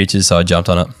for futures, so I jumped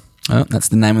on it. Oh, that's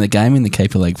the name of the game in the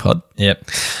Keeper League pod. Yep.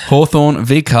 Hawthorn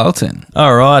v Carlton.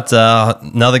 All right.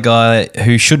 Another guy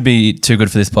who should be too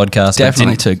good for this podcast.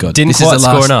 Definitely too good. Didn't quite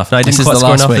score enough. No, he didn't quite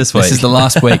score enough this week. This is the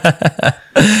last week.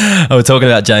 We're talking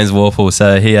about James Worpel.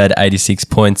 So he had 86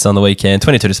 points on the weekend,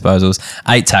 22 disposals,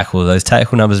 8 tackles. Those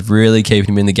tackle numbers really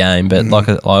keeping him in the game. But like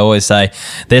I always say,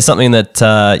 there's something that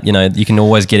you can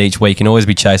always get each week. You can always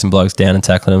be chasing blokes down and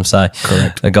tackling them. So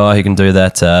correct. A guy who can do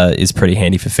that is pretty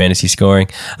handy for fantasy scoring.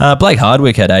 Blake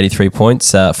Hardwick had 83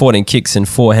 points, 14 kicks and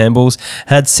 4 handballs.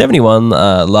 Had 71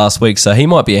 last week, so he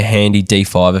might be a handy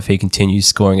D5 if he continues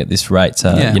scoring at this rate,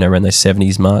 around those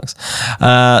 70s marks.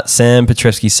 Sam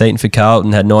Petrevsky-Seton for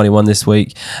Carlton had 91 this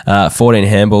week, 14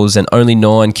 handballs and only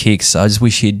 9 kicks. I just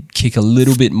wish he'd kick a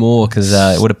little bit more because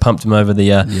it would have pumped him over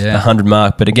the 100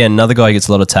 mark. But again, another guy who gets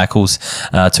a lot of tackles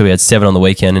too. He had 7 on the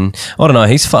weekend, and I don't know,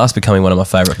 he's fast becoming one of my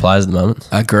favourite players at the moment.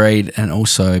 Agreed, and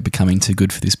also becoming too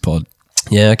good for this pod.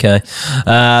 Yeah, okay.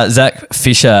 Zach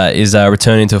Fisher is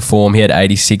returning to form. He had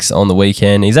 86 on the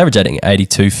weekend. He's averaging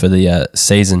 82 for the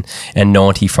season and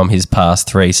 90 from his past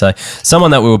 3. So someone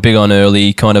that we were big on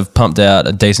early, kind of pumped out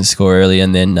a decent score early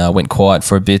and then went quiet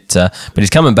for a bit. But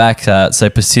he's coming back, so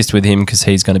persist with him because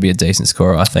he's going to be a decent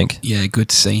scorer, I think. Yeah, good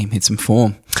to see him hit some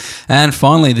form. And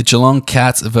finally, the Geelong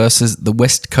Cats versus the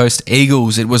West Coast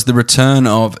Eagles. It was the return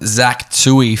of Zach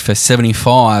Tui for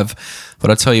 75. But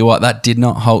I tell you what, that did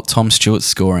not halt Tom Stewart's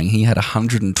scoring. He had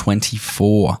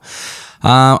 124.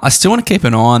 I still want to keep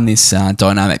an eye on this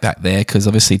dynamic back there because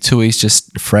obviously Tui's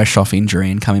just fresh off injury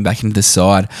and coming back into the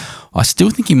side. I still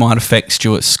think he might affect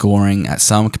Stewart's scoring at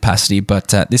some capacity,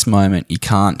 but at this moment you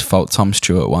can't fault Tom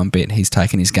Stewart one bit. He's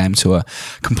taken his game to a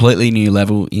completely new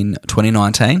level in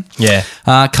 2019. Yeah.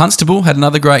 Constable had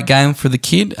another great game for the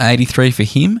kid, 83 for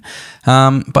him.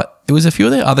 But there was a few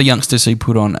of the other youngsters who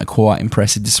put on a quite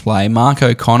impressive display. Mark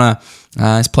O'Connor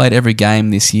has played every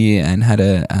game this year and had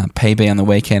a PB on the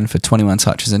weekend for 21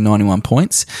 touches and 91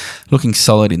 points, looking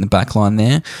solid in the back line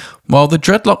there. While the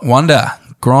Dreadlock Wonder,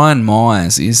 Brian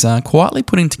Myers, is quietly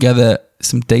putting together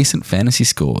some decent fantasy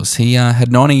scores. He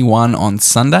had 91 on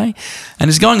Sunday and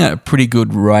is going at a pretty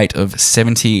good rate of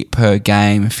 70 per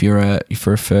game if you're a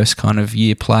first kind of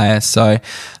year player. So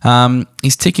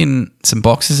he's ticking some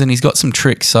boxes and he's got some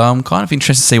tricks. So I'm kind of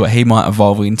interested to see what he might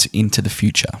evolve into the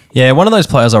future. Yeah, one of those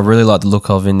players I really like the look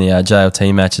of in the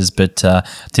JLT matches, but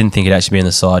didn't think he'd actually be in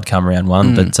the side come round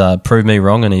 1, but proved me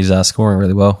wrong and he's scoring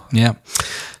really well. Yeah.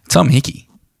 Tom Hickey,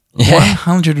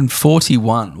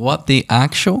 141. What the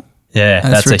actual? Yeah,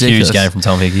 that's a huge game from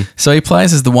Tom Hickey. So he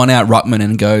plays as the one-out ruckman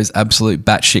and goes absolute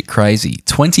batshit crazy.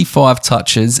 25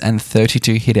 touches and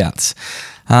 32 hitouts.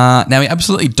 Now, he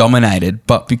absolutely dominated,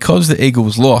 but because the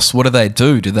Eagles lost, what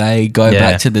do? Do they go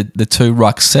back to the 2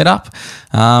 ruck setup?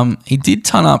 He did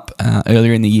turn up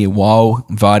earlier in the year while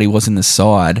Vardy was in the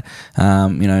side.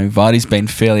 Vardy's been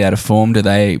fairly out of form. Do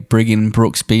they bring in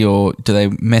Brooksby or do they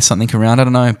mess something around? I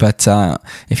don't know. But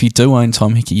if you do own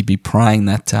Tom Hickey, you'd be praying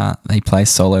that he plays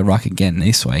solo ruck again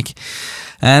this week.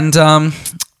 And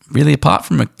really, apart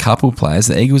from a couple players,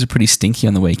 the Eagles are pretty stinky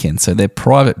on the weekend, so their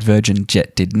private Virgin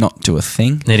jet did not do a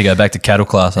thing. Need to go back to cattle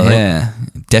class, I think. Yeah,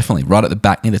 definitely. Right at the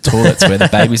back near the toilets where the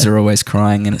babies are always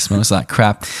crying and it smells like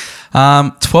crap.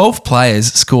 12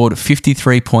 players scored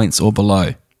 53 points or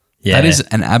below. Yeah. That is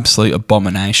an absolute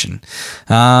abomination.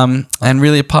 And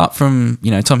really, apart from,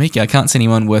 Tom Hickey, I can't see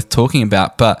anyone worth talking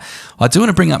about, but I do want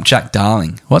to bring up Jack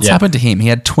Darling. What's happened to him? He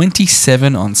had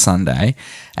 27 on Sunday,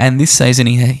 and this season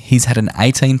he's had an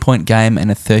 18-point game and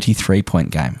a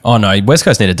 33-point game. Oh, no, West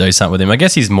Coast need to do something with him. I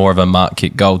guess he's more of a mark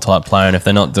kick goal type player, and if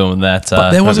they're not doing that... But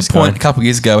there was a point a couple of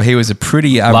years ago he was a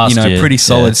pretty pretty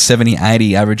solid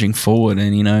 70-80 averaging forward,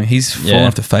 and, he's fallen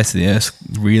off the face of the earth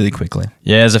really quickly.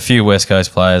 Yeah, there's a few West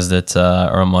Coast players that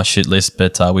are on my shit list,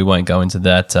 but we won't go into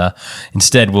that.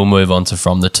 Instead, we'll move on to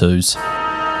From the Twos.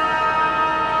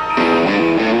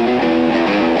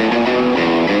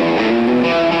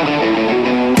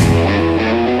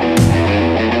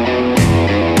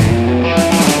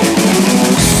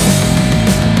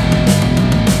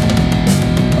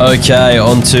 Okay,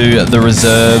 on to the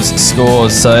reserves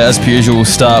scores. So, as per usual, we'll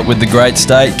start with the great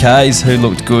state. Kaes, who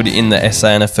looked good in the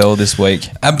SANFL this week?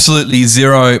 Absolutely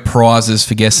 0 prizes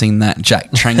for guessing that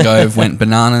Jack Trengove went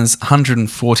bananas.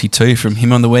 142 from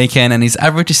him on the weekend, and his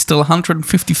average is still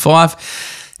 155.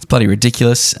 It's bloody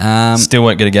ridiculous. Still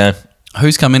won't get a game.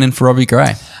 Who's coming in for Robbie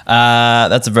Gray?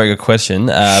 That's a very good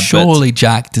question. Surely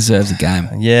Jack deserves a game.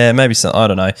 Yeah, maybe some. I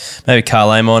don't know. Maybe Carl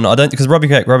Amon. I don't, because Robbie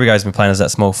Gray's been playing as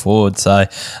that small forward. So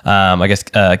I guess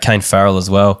Kane Farrell as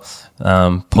well,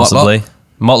 possibly.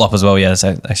 Motlop as well, yeah. That's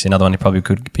actually another one who probably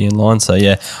could be in line. So,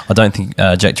 yeah, I don't think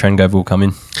Jack Trengove will come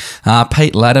in.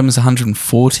 Pete Laddams,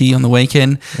 140 on the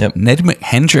weekend. Yep. Ned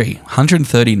McHenry,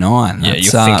 139. Yeah, That's,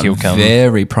 you think he'll come.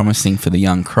 Very promising for the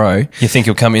young Crow. You think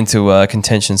he'll come into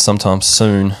contention sometime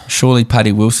soon. Surely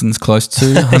Paddy Wilson's close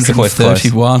to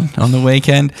 131 on the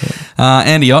weekend. Yep.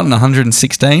 Andy Otten,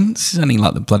 116. This is only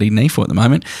like the bloody knee for at the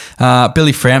moment.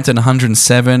 Billy Frampton,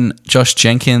 107. Josh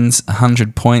Jenkins,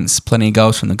 100 points. Plenty of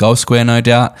goals from the goal square, no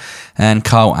doubt. And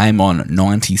Carl Amon,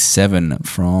 97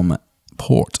 from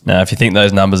Port. Now, if you think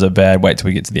those numbers are bad, wait till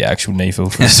we get to the actual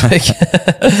NEFL for this week.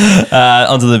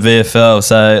 Onto the VFL.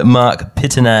 So, Mark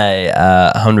Pittenay,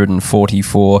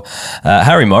 144.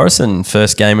 Harry Morrison,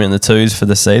 first gamer in the twos for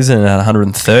the season at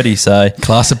 130. So,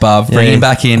 class above, bring him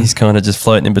back in. He's kind of just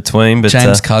floating in between. But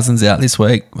James Cousins out this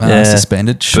week,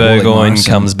 suspended. Burgoyne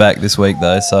comes back this week,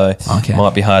 though, so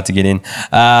might be hard to get in.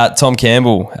 Tom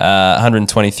Campbell,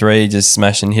 123, just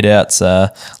smashing hit-outs.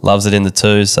 Loves it in the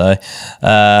twos. So,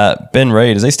 Ben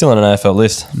Reid, is he still on an AFL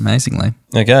list? Amazingly.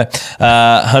 Okay.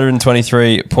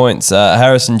 123 points.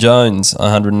 Harrison Jones,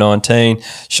 119.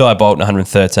 Shai Bolton,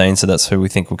 113. So that's who we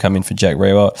think will come in for Jack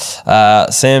Rewalt.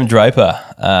 Sam Draper,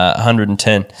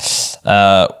 110.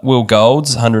 Will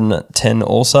Golds, 110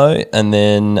 also. And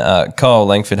then Kyle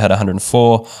Langford had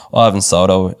 104. Ivan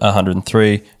Soldo,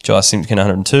 103. Jai Simpkin,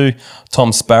 102.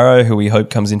 Tom Sparrow, who we hope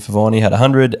comes in for Viney, had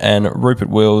 100. And Rupert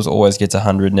Wills always gets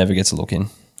 100, never gets a look in.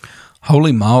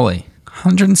 Holy moly.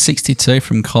 162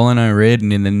 from Colin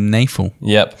O'Riordan in the NEFL.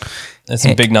 Yep. There's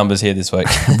some big numbers here this week.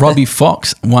 Robbie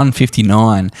Fox,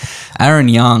 159. Aaron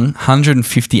Young,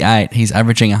 158. He's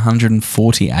averaging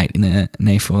 148 in a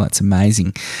NEFL. That's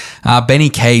amazing. Benny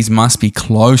Keys must be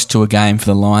close to a game for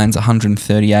the Lions,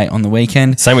 138 on the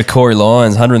weekend. Same with Corey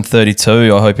Lyons,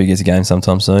 132. I hope he gets a game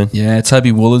sometime soon. Yeah,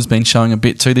 Toby Wooler's been showing a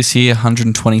bit too this year,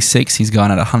 126. He's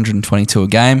going at 122 a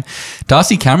game.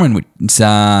 Darcy Cameron,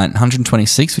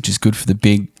 126, which is good for the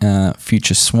big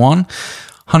future Swan.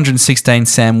 116,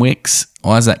 Sam Wicks.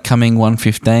 Isaac Cumming,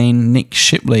 115. Nick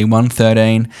Shipley,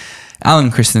 113. Alan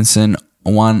Christensen,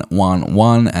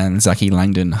 111. And Zachy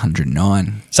Langdon,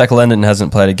 109. Zach Langdon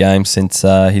hasn't played a game since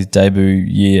his debut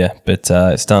year, but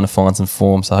it's starting to find some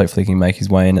form, so hopefully he can make his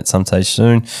way in at some stage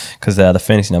soon because the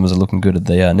fantasy numbers are looking good at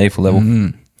the NEFL level.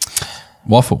 Mm-hmm.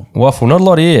 Waffle. Not a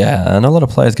lot here. Not a lot of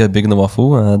players go big in the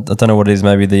waffle. I don't know what it is.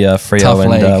 Maybe the Freo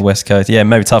and West Coast. Yeah,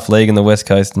 maybe tough league in the West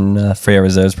Coast, and Freo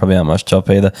reserves probably aren't much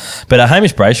chop either. But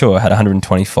Hamish Brayshaw had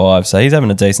 125, so he's having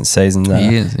a decent season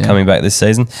coming back this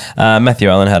season. Matthew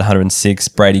Allen had 106,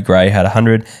 Brady Gray had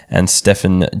 100, and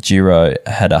Stefan Giro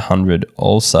had 100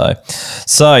 also.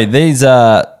 So these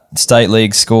State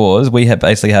League scores, we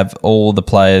basically have all the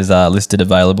players listed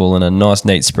available in a nice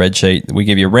neat spreadsheet. We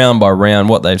give you round by round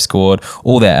what they've scored,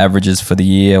 all their averages for the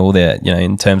year, all their,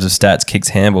 in terms of stats, kicks,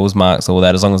 handballs, marks, all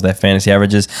that, as long as they're fantasy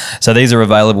averages. So these are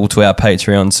available to our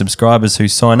Patreon subscribers who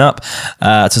sign up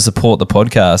to support the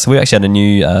podcast. So we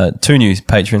actually had two new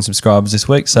Patreon subscribers this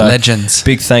week. So legends.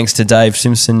 Big thanks to Dave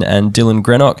Simpson and Dylan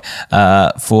Greenock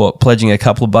for pledging a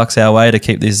couple of bucks our way to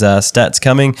keep these stats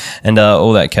coming, and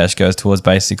all that cash goes towards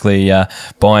basically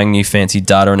buying new fancy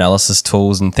data analysis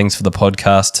tools and things for the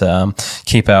podcast to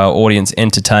keep our audience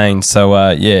entertained.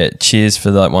 So cheers for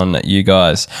that one, you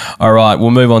guys. All right, we'll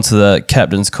move on to the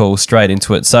captain's call, straight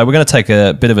into it. So we're going to take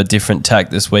a bit of a different tack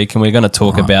this week, and we're going to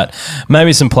talk about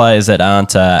maybe some players that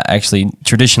aren't actually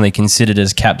traditionally considered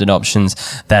as captain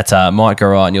options that might go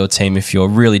right in your team if you're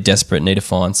really desperate and need to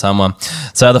find someone.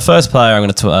 So the first player I'm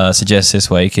going to suggest this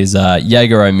week is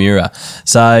Jaeger O'Meara.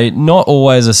 So not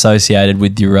always associated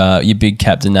with your big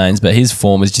captain names, but his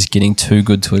form is just getting too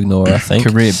good to ignore, I think.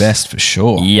 Career best for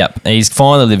sure. Yep. He's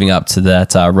finally living up to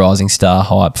that rising star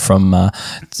hype from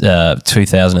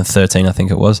 2013, I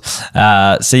think it was.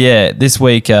 This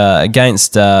week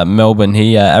against Melbourne,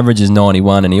 he averages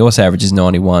 91, and he also averages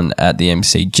 91 at the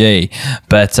MCG.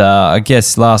 But I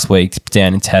guess last week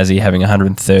down in Tassie having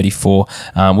 134,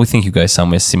 we think he'll go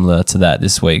somewhere similar to that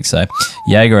this week. So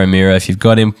Jaeger O'Meara, if you've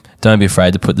got him, don't be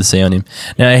afraid to put the C on him.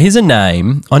 Now, here's a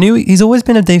name. I knew he's always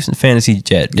been a decent fantasy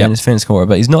fantasy scorer,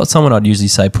 but he's not someone I'd usually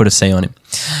say put a C on him.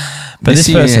 But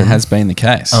this person has been the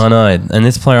case. I know. And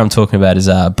this player I'm talking about is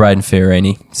Braden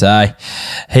Fiorini. So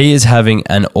he is having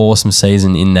an awesome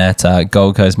season in that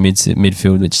Gold Coast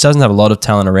midfield, which doesn't have a lot of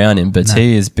talent around him, but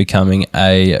he is becoming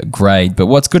a grade. But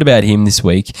what's good about him this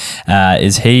week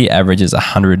is he averages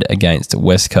 100 against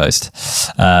West Coast.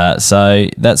 So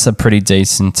that's a pretty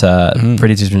decent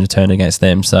return against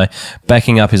them. So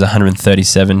backing up his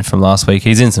 137 from last week.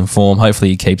 He's in some form.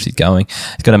 Hopefully he keeps it going.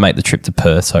 He's got to make the trip to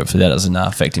Perth. So hopefully that doesn't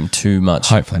affect him too much.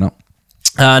 Hopefully not.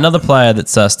 Another player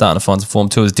that's starting to find some form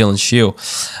too is Dylan Shield.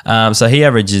 So he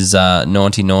averages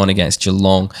 99 against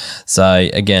Geelong. So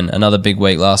again, another big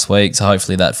week last week. So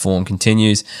hopefully that form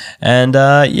continues. And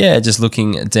just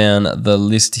looking down the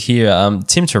list here,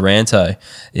 Tim Taranto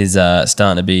is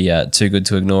starting to be too good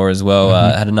to ignore as well.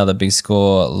 Had another big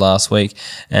score last week.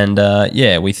 And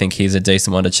we think he's a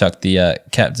decent one to chuck the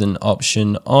captain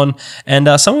option on. And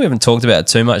someone we haven't talked about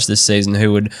too much this season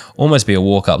who would almost be a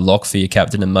walk-up lock for your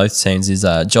captain in most teams is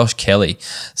is Josh Kelly.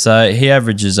 So he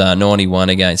averages 91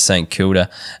 against St Kilda,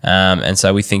 and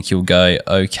so we think he'll go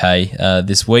okay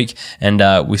this week, and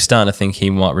we're starting to think he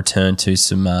might return to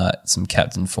some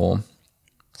captain form.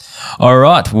 All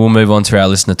right, we'll move on to our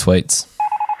listener tweets.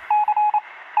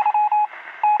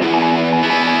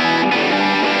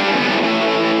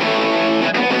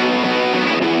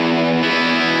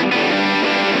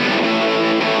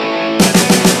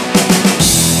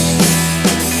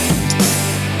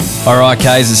 All right,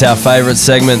 Kaes, it's our favourite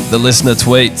segment, the listener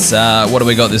tweets. What do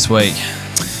we got this week?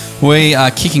 We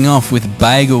are kicking off with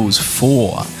Bagels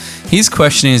 4. His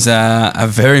question is a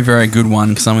very, very good one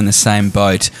because I'm in the same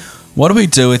boat. What do we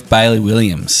do with Bailey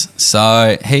Williams?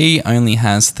 So he only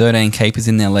has 13 keepers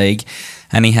in their league,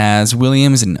 and he has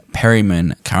Williams and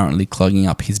Perryman currently clogging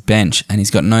up his bench, and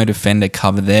he's got no defender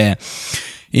cover there.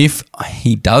 If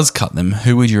he does cut them,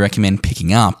 who would you recommend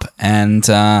picking up? And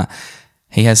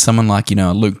he has someone like,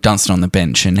 Luke Dunstan on the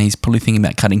bench, and he's probably thinking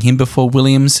about cutting him before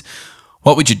Williams.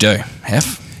 What would you do,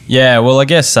 Heff? Yeah, well, I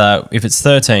guess if it's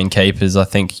 13 keepers, I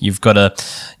think you've got to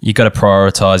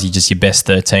prioritise your best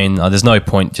 13. There's no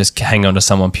point just hanging on to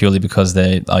someone purely because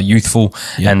they are youthful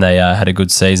and they had a good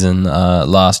season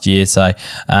last year. So,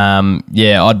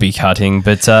 I'd be cutting.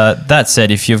 But that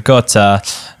said, if you've got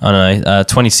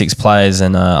 26 players,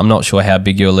 and I'm not sure how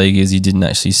big your league is, you didn't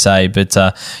actually say, but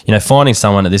finding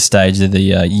someone at this stage of the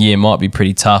year might be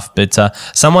pretty tough. But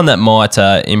someone that might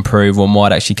improve or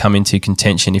might actually come into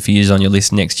contention if he is on your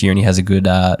list next year and he has a good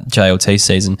JLT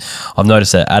season. I've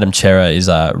noticed that Adam Chera is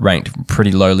ranked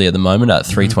pretty lowly at the moment at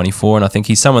 324, and I think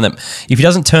he's someone that if he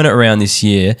doesn't turn it around this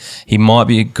year, he might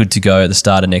be good to go at the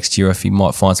start of next year if he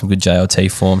might find some good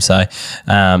JLT form. So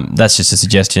that's just a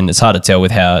suggestion. It's hard to tell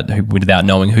without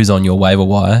knowing who's on your waiver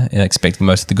wire, expecting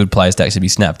most of the good players to actually be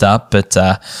snapped up. But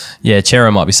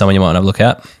Chera might be someone you might want to have a look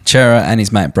at. Chera and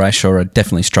his mate Brayshaw are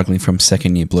definitely struggling from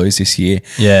second year blues this year.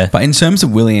 Yeah. But in terms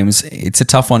of Williams, it's a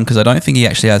tough one because I don't think he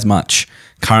actually has much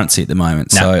currency at the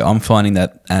moment. No. So I'm finding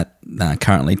that at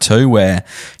currently too, where,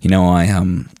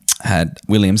 I had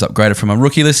Williams upgraded from a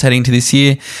rookie list heading into this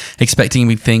year, expecting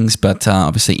big things, but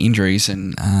obviously injuries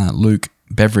and Luke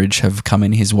Beveridge have come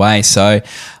in his way. So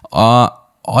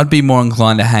I'd be more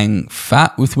inclined to hang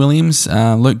fat with Williams.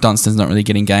 Luke Dunstan's not really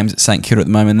getting games at St Kilda at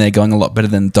the moment. They're going a lot better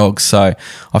than the Dogs. So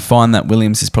I find that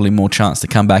Williams is probably more chance to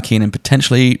come back in and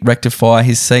potentially rectify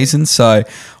his season. So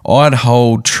I'd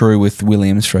hold true with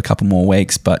Williams for a couple more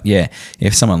weeks. But yeah,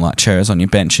 if someone like Chera's on your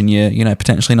bench and you're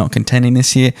potentially not contending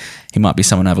this year, he might be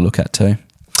someone to have a look at too.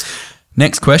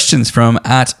 Next question's from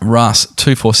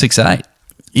 @Russ2468.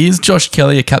 Is Josh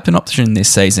Kelly a captain option this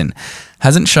season?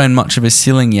 Hasn't shown much of a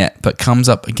ceiling yet, but comes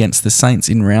up against the Saints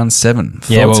in round 7.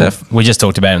 We just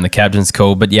talked about him in the captain's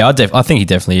call, but yeah, I think he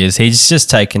definitely is. He's just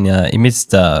taken, he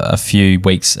missed a few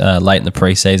weeks late in the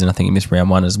preseason. I think he missed round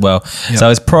 1 as well. Yep. So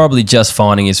he's probably just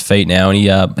finding his feet now,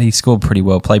 and he scored pretty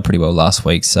well, played pretty well last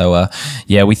week. So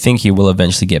we think he will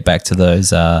eventually get back to those.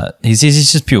 He's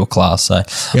just pure class. So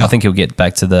I think he'll get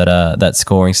back to that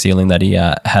scoring ceiling that he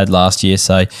had last year.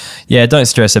 So yeah, don't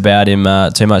stress about him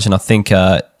too much, and I think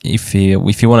if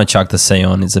you want to chuck the C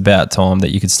on, it's about time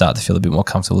that you could start to feel a bit more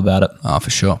comfortable about it. Oh,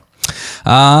 for sure.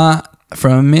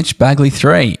 From Mitch Bagley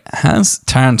 3, has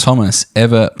Taron Thomas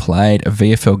ever played a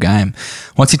VFL game?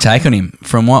 What's your take on him?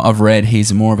 From what I've read,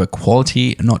 he's more of a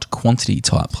quality, not quantity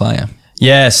type player.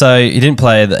 Yeah, so he didn't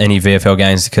play any VFL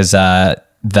games because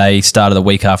they started the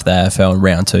week after the AFL in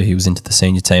round 2. He was into the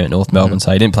senior team at North Melbourne,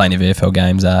 so he didn't play any VFL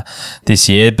games this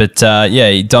year. But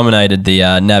he dominated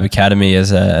the NAB Academy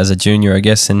as a junior, I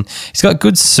guess, and he's got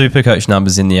good super coach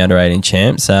numbers in the under 18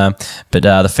 champs. But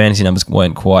the fantasy numbers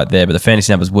weren't quite there. But the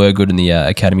fantasy numbers were good in the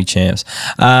Academy champs.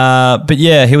 But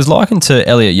yeah, he was likened to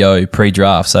Elliot Yeo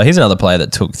pre-draft, so he's another player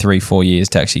that took 3-4 years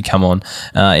to actually come on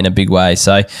in a big way.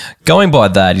 So going by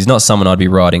that, he's not someone I'd be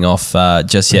writing off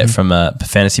just yet from a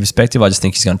fantasy perspective. I just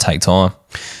think he's going to take time.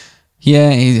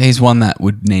 Yeah, he's one that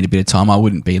would need a bit of time. I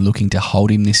wouldn't be looking to hold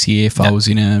him this year if I was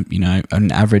in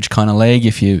an average kind of league.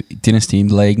 If your dynasty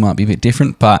league might be a bit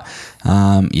different, but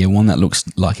one that looks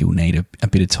like he will need a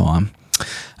bit of time.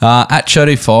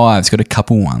 @Shoto5's got a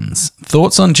couple ones.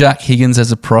 Thoughts on Jack Higgins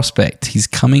as a prospect? He's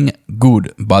coming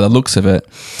good by the looks of it.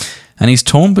 And he's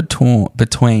torn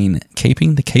between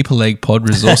keeping the Keeper League pod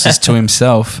resources to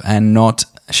himself and not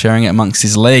sharing it amongst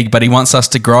his league, but he wants us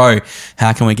to grow.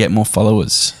 How can we get more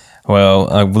followers? Well,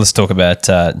 let's talk about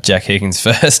Jack Higgins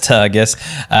first, I guess.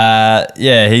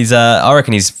 He's. I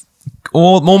reckon he's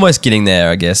almost getting there,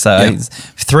 I guess. He's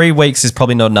 3 weeks is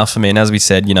probably not enough for me. And as we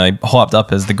said, hyped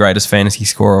up as the greatest fantasy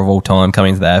scorer of all time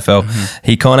coming to the AFL. Mm-hmm.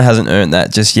 He kind of hasn't earned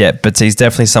that just yet, but he's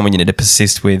definitely someone you need to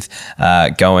persist with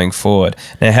going forward.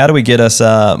 Now, how do we get us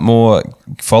more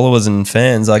followers and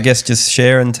fans? I guess just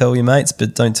share and tell your mates,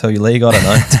 but don't tell your league. I don't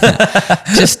know.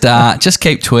 just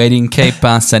keep tweeting, keep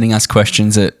sending us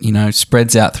questions that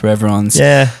spreads out through everyone's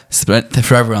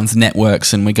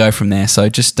networks, and we go from there. So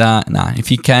just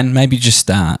if you can, maybe just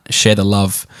share the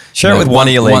love. Share it with one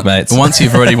of your league mates. Once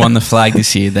you've already won the flag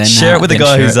this year, then share it with the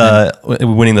guy who's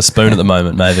winning the spoon at the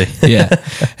moment. Maybe. Yeah.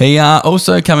 He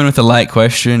also coming with a late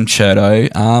question. Cherto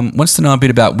wants to know a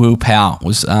bit about Will Powell.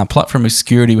 Was plucked from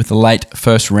obscurity with a late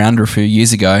first rounder a few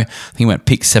years ago. I think he went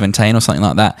pick 17 or something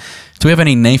like that. Do we have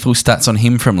any NEFL stats on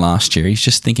him from last year? He's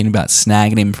just thinking about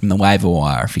snagging him from the waiver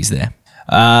wire if he's there.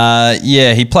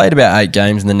 He played about 8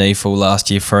 games in the NEFL last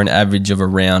year for an average of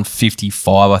around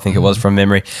 55, I think it was from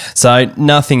memory. So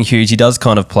nothing huge. He does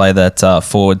kind of play that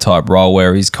forward type role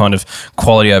where he's kind of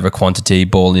quality over quantity,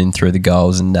 ball in through the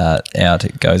goals and out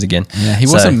it goes again. Yeah, he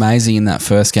was amazing in that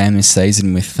first game this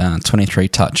season with 23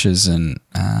 touches and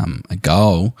a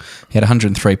goal. He had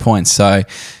 103 points. So,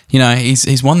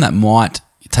 he's one that might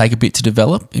take a bit to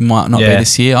develop. It might not be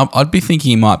this year. I'd be thinking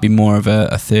he might be more of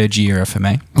a third year for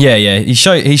me. Yeah. He's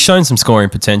shown some scoring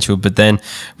potential, but then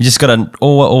we just got to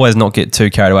always not get too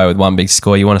carried away with one big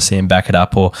score. You want to see him back it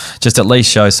up, or just at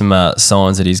least show some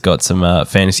signs that he's got some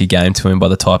fantasy game to him by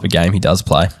the type of game he does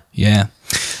play. Yeah.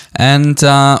 And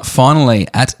finally,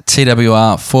 at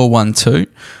TWR412,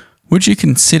 would you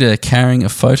consider carrying a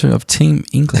photo of Team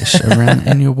English around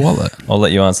in your wallet? I'll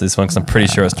let you answer this one because I'm pretty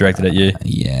sure it's directed at you.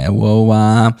 Yeah, well,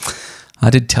 I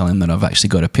did tell him that I've actually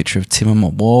got a picture of Tim on my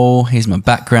wall. Here's my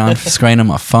background screen on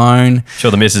my phone.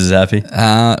 Sure the missus is happy.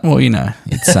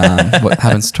 It's what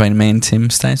happens between me and Tim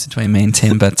stays between me and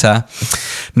Tim. But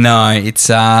no, it's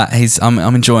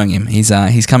I'm enjoying him.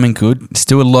 He's coming good.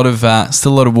 Still a lot of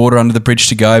water under the bridge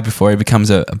to go before he becomes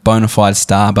a bona fide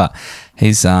star, but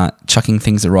he's chucking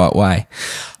things the right way.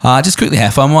 Just quickly,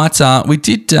 Heff, we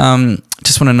did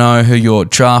just want to know who your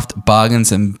draft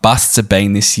bargains and busts have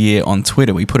been this year on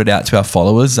Twitter. We put it out to our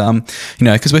followers,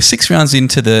 because we're 6 rounds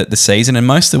into the season, and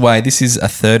most of the way, this is a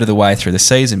third of the way through the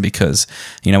season because,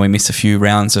 we missed a few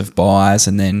rounds of buys,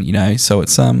 and then, so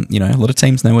it's, a lot of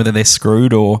teams know whether they're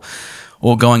screwed or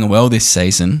going well this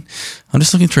season. I'm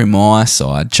just looking through my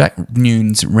side. Jack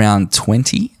Nunes round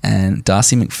 20 and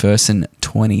Darcy McPherson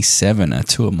 27 are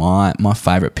 2 of my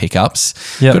favourite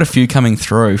pickups. Yep. Got a few coming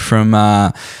through from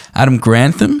Adam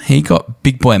Grantham. He got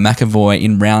Big Boy McAvoy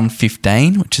in round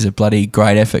 15, which is a bloody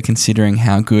great effort considering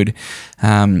how good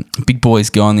Big Boy's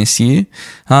gone this year.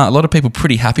 A lot of people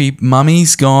pretty happy.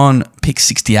 Mummy's gone pick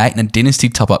 68 in a dynasty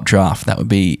top-up draft. That would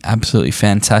be absolutely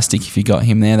fantastic if you got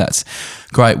him there. That's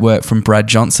great work from Brad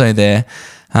Johnson there.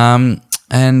 And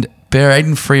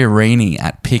Aiden Friorini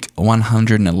at pick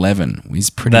 111 was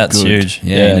pretty good. That's huge.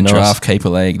 Yeah, in a draft keeper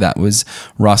league. That was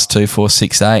Russ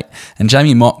 2468. And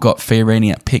Jamie Mott got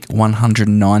Friorini at pick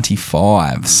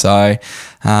 195. So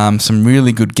some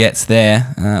really good gets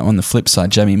there. On the flip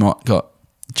side, Jamie Mott got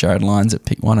Jared Lyons at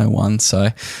pick 101. So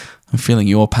I'm feeling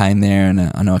your pain there. And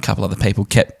I know a couple other people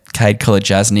kept Cade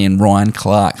Kolajasny and Ryan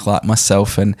Clark like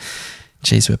myself, and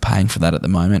geez, we're paying for that at the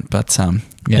moment. But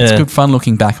it's good fun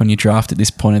looking back on your draft at this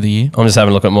point of the year. I'm just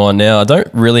having a look at mine now. I don't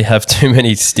really have too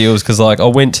many steals because I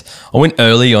went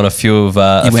early on a few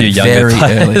younger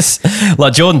players.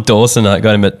 Like Jordan Dawson, I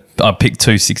got him at pick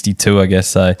 262, I guess.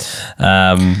 So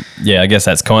I guess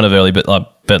that's kind of early, but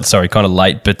kind of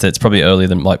late. But it's probably earlier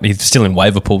than he's still in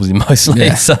waiver pools in most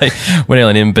leagues. So went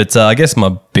on him. But I guess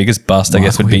my biggest bust,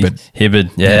 would be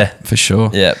Hibbard. Yeah, for sure.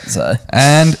 Yeah. So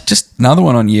and just another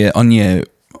one on your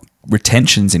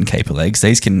retentions in keeper leagues.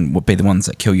 These can be the ones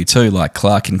that kill you too, like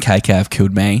Clark and KK have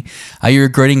killed me. Are you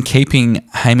regretting keeping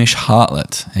Hamish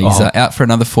Hartlett? He's out for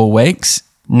another 4 weeks.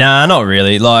 Nah, not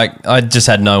really. Like, I just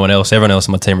had no one else. Everyone else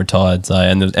on my team retired,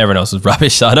 and everyone else was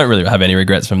rubbish. So I don't really have any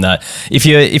regrets from that. If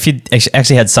you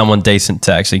actually had someone decent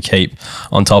to actually keep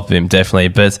on top of him, definitely.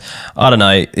 But I don't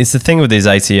know. It's the thing with these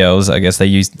ACLs. I guess they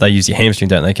use your hamstring,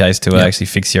 don't they, Case, to actually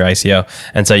fix your ACL.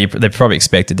 And so they're probably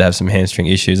expected to have some hamstring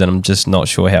issues, and I'm just not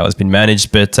sure how it's been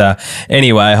managed. But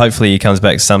anyway, hopefully he comes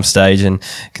back some stage and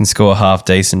can score half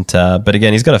decent. But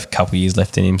again, he's got a couple of years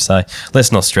left in him, so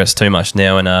let's not stress too much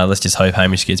now, and let's just hope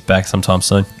Hamish she gets back sometime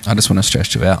soon. I just want to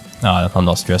stress you out. No, I'm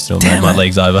not stressed at all, man. My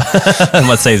league's over.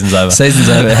 My season's over. Season's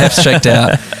over. Heff's checked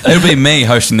out. It'll be me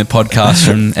hosting the podcast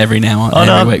from every now on,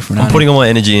 every week from now. I'm putting all my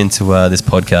energy into this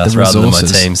podcast rather than my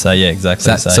team. So, yeah,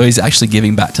 exactly. So he's actually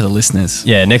giving back to the listeners.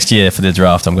 Yeah, next year for the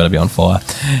draft, I'm going to be on fire.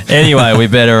 Anyway, we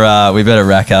better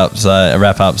wrap up.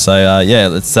 So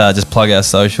let's just plug our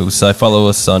socials. So follow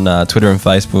us on Twitter and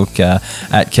Facebook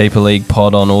at Keeper League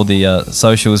Pod on all the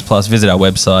socials. Plus, visit our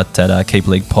website at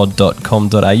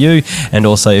keeperleaguepod.com.au. And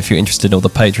also, if you're interested in all the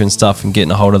Patreon stuff and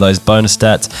getting a hold of those bonus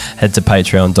stats, head to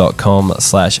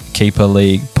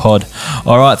patreon.com/keeperleaguepod.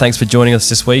 All right, thanks for joining us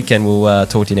this week, and we'll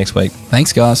talk to you next week.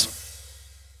 Thanks, guys.